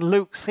here, and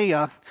Luke's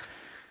here,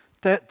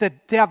 they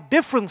have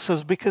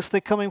differences because they're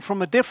coming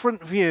from a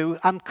different view,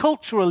 and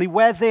culturally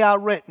where they are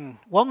written.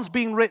 One's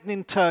being written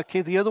in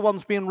Turkey, the other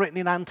one's being written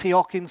in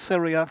Antioch in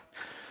Syria.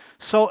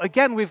 So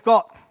again, we've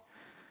got,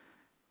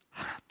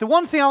 the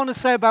one thing I want to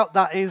say about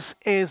that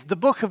is the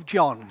book of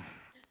John.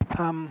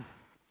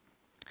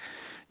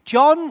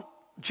 John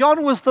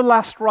was the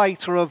last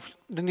writer of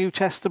the New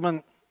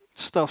Testament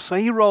stuff, so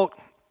he wrote,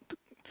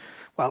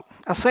 well,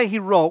 I say he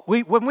wrote,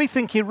 when we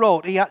think he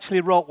wrote, he actually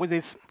wrote with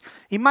his,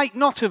 he might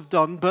not have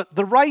done, but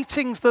the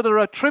writings that are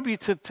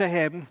attributed to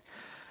him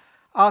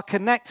are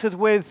connected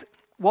with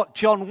what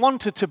John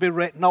wanted to be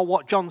written or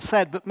what John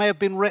said, but may have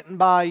been written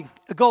by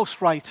a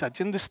ghostwriter.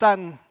 Do you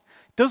understand?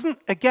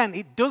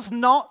 It does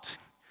not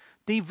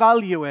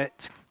devalue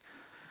it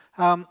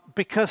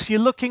because you're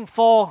looking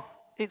for,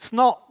 it's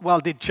not, well,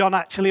 did John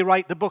actually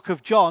write the book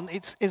of John?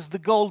 It's the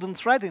golden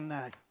thread in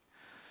there.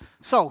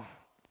 So,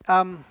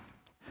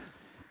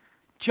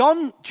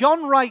 John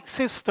writes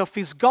his stuff,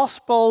 his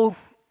gospel,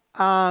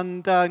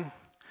 and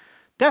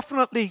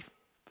definitely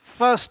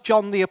 1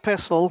 John the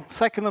epistle,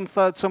 2nd and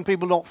 3rd some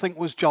people don't think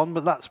was John,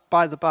 but that's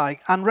by the by,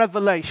 and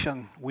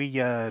Revelation,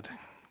 weird,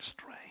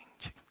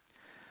 strange.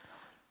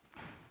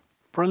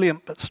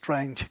 Brilliant but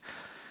strange.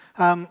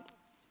 The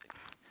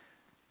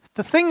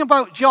thing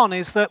about John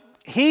is that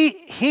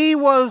he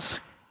was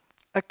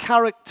a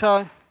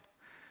character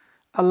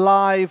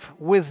alive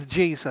with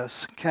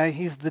Jesus. Okay,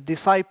 he's the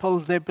disciple,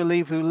 they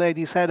believe, who laid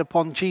his head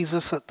upon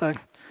Jesus at the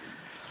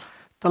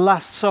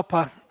Last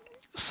Supper.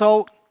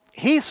 So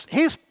he's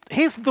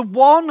the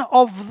one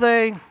of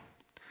the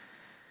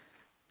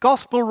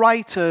gospel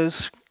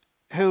writers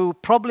who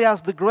probably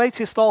has the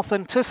greatest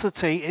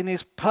authenticity in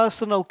his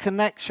personal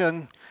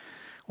connection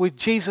with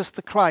Jesus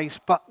the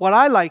Christ. But what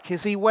I like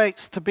is he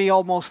waits to be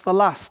almost the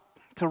last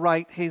to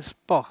write his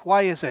book.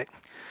 Why is it?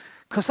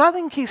 Because I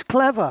think he's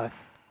clever.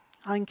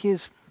 I think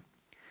he's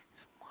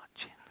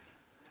watching.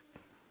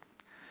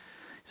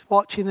 He's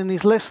watching and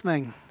he's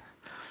listening.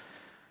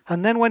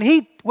 And then when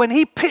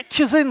he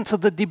pitches into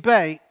the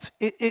debate,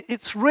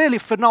 it's really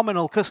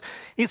phenomenal because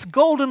it's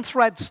golden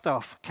thread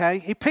stuff, okay?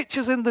 He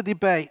pitches in the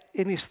debate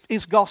in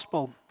his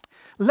gospel.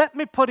 Let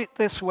me put it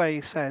this way,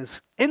 he says.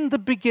 In the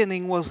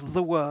beginning was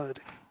the Word.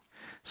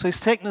 So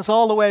he's taken us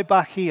all the way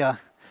back here.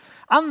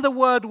 And the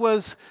Word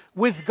was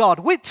with God.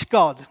 Which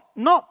God?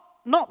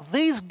 Not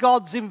these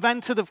gods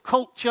invented of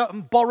culture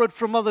and borrowed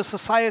from other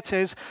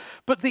societies,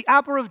 but the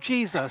Abba of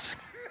Jesus.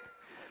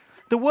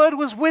 The Word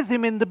was with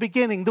him in the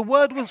beginning. The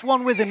Word was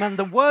one with him, and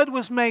the Word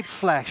was made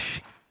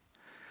flesh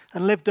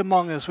and lived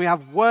among us. We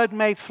have Word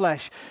made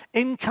flesh,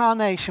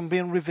 incarnation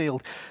being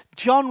revealed.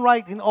 John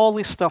writing all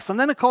this stuff. And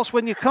then, of course,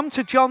 when you come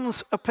to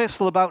John's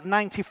epistle about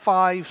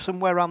 95,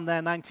 somewhere around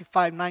there,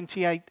 95,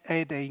 98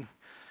 AD,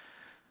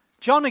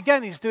 John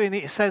again is doing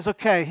it. He says,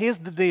 okay, here's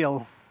the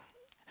deal.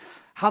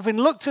 Having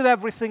looked at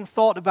everything,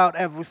 thought about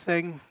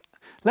everything,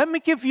 let me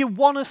give you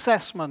one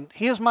assessment.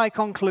 Here's my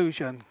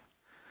conclusion.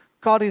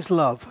 God is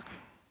love.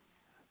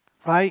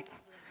 Right?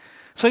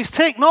 So he's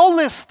taken all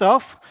this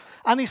stuff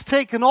and he's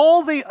taken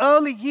all the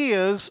early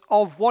years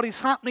of what is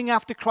happening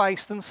after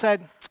Christ and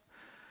said,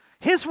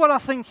 here's what I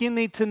think you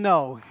need to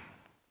know.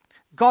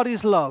 God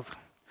is love.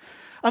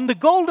 And the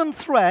golden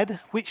thread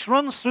which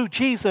runs through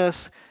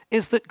Jesus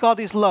is that God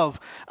is love.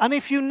 And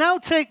if you now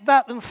take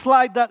that and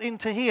slide that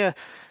into here,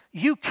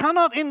 you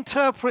cannot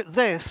interpret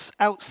this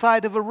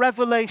outside of a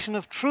revelation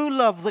of true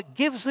love that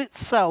gives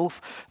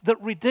itself,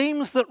 that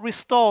redeems, that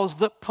restores,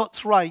 that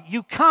puts right.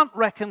 You can't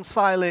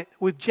reconcile it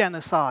with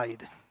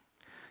genocide.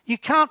 You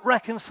can't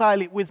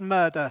reconcile it with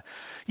murder.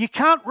 You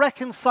can't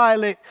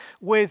reconcile it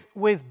with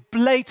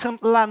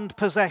blatant land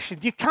possession.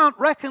 You can't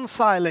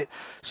reconcile it.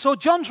 So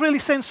John's really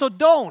saying, so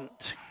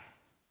don't.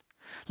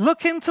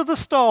 Look into the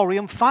story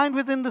and find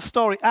within the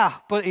story,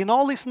 but in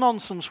all this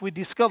nonsense we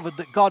discovered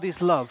that God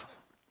is love.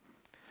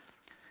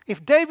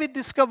 If David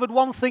discovered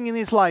one thing in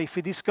his life,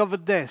 he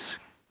discovered this.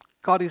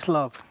 God is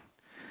love.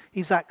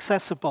 He's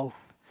accessible.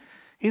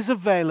 He's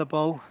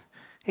available.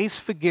 He's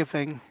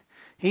forgiving.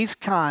 He's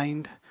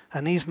kind.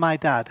 And he's my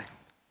dad.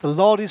 The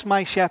Lord is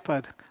my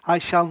shepherd. I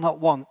shall not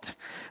want.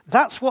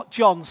 That's what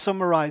John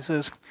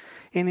summarizes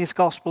in his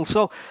gospel.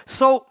 So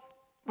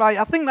right,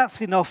 I think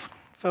that's enough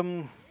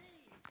from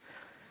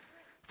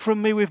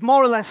me. We've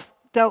more or less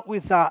dealt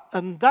with that.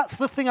 And that's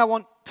the thing I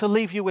want to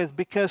leave you with,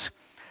 because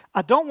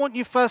I don't want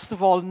you, first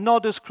of all, nor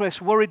does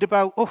Chris, worried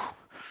about,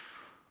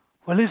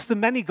 well, is there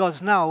many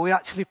gods now? We're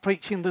actually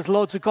preaching there's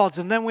loads of gods,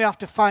 and then we have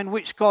to find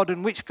which God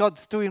and which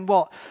God's doing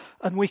what,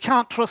 and we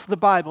can't trust the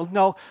Bible.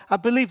 No, I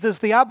believe there's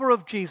the Abba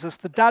of Jesus,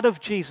 the dad of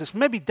Jesus.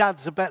 Maybe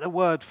dad's a better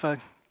word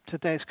for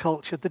today's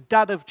culture. The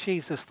dad of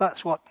Jesus,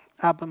 that's what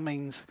Abba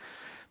means.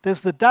 There's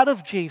the dad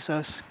of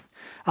Jesus,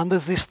 and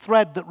there's this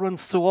thread that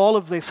runs through all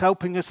of this,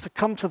 helping us to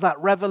come to that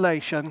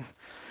revelation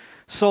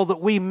so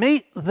that we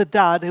meet the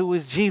dad who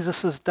was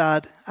Jesus'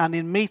 dad, and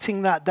in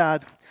meeting that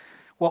dad,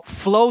 what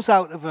flows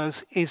out of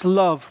us is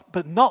love,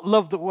 but not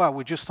love that, well,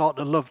 we just ought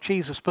to love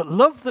Jesus, but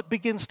love that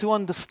begins to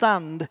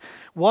understand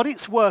what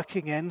it's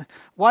working in,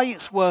 why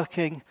it's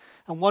working,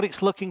 and what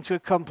it's looking to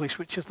accomplish,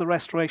 which is the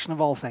restoration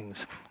of all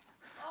things.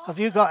 Have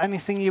you got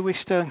anything you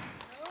wish to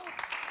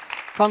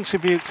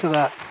contribute to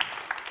that?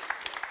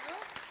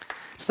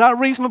 Is that a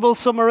reasonable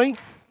summary?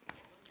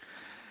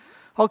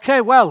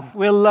 Okay, well,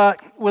 we'll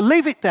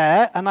leave it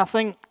there, and I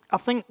think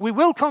we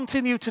will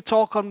continue to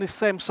talk on this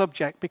same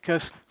subject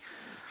because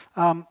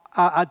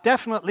I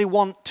definitely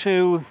want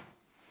to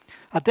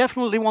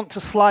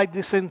slide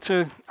this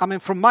into, I mean,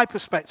 from my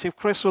perspective,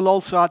 Chris will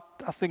also, I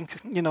think,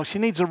 she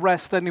needs a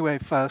rest anyway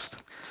first.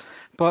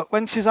 But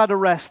when she's had a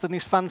rest and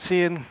he's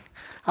fancying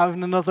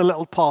having another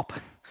little pop,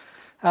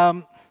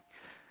 I'd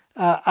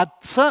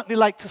certainly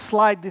like to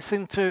slide this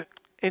into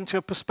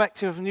a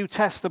perspective of New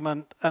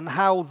Testament and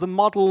how the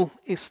model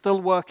is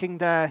still working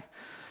there,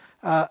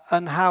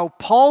 and how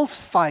Paul's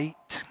fight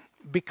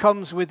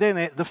becomes within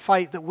it the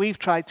fight that we've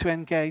tried to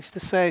engage to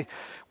say,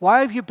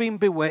 why have you been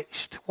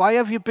bewitched? Why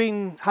have you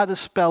had a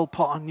spell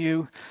put on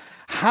you?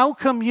 How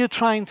come you're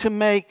trying to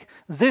make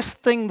this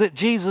thing that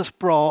Jesus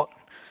brought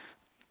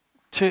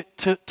to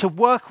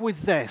work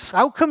with this?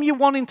 How come you're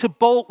wanting to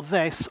bolt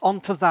this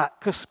onto that?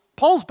 Because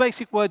Paul's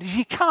basic word is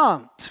you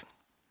can't.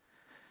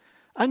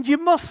 And you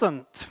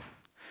mustn't.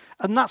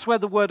 And that's where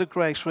the word of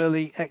grace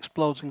really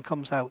explodes and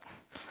comes out.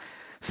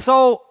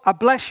 So I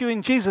bless you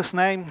in Jesus'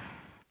 name.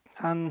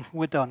 And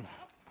we're done.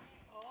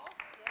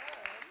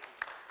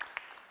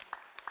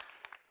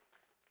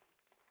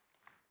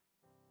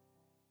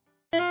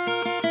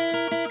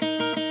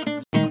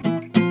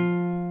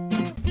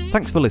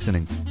 Thanks for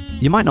listening.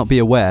 You might not be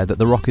aware that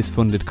The Rock is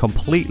funded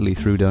completely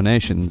through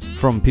donations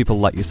from people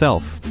like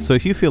yourself, so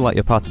if you feel like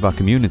you're part of our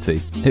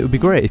community, it would be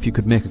great if you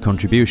could make a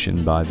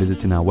contribution by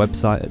visiting our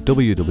website at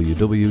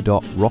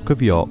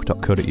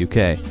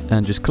www.rockofyork.co.uk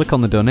and just click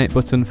on the donate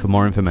button for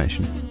more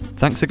information.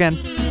 Thanks again.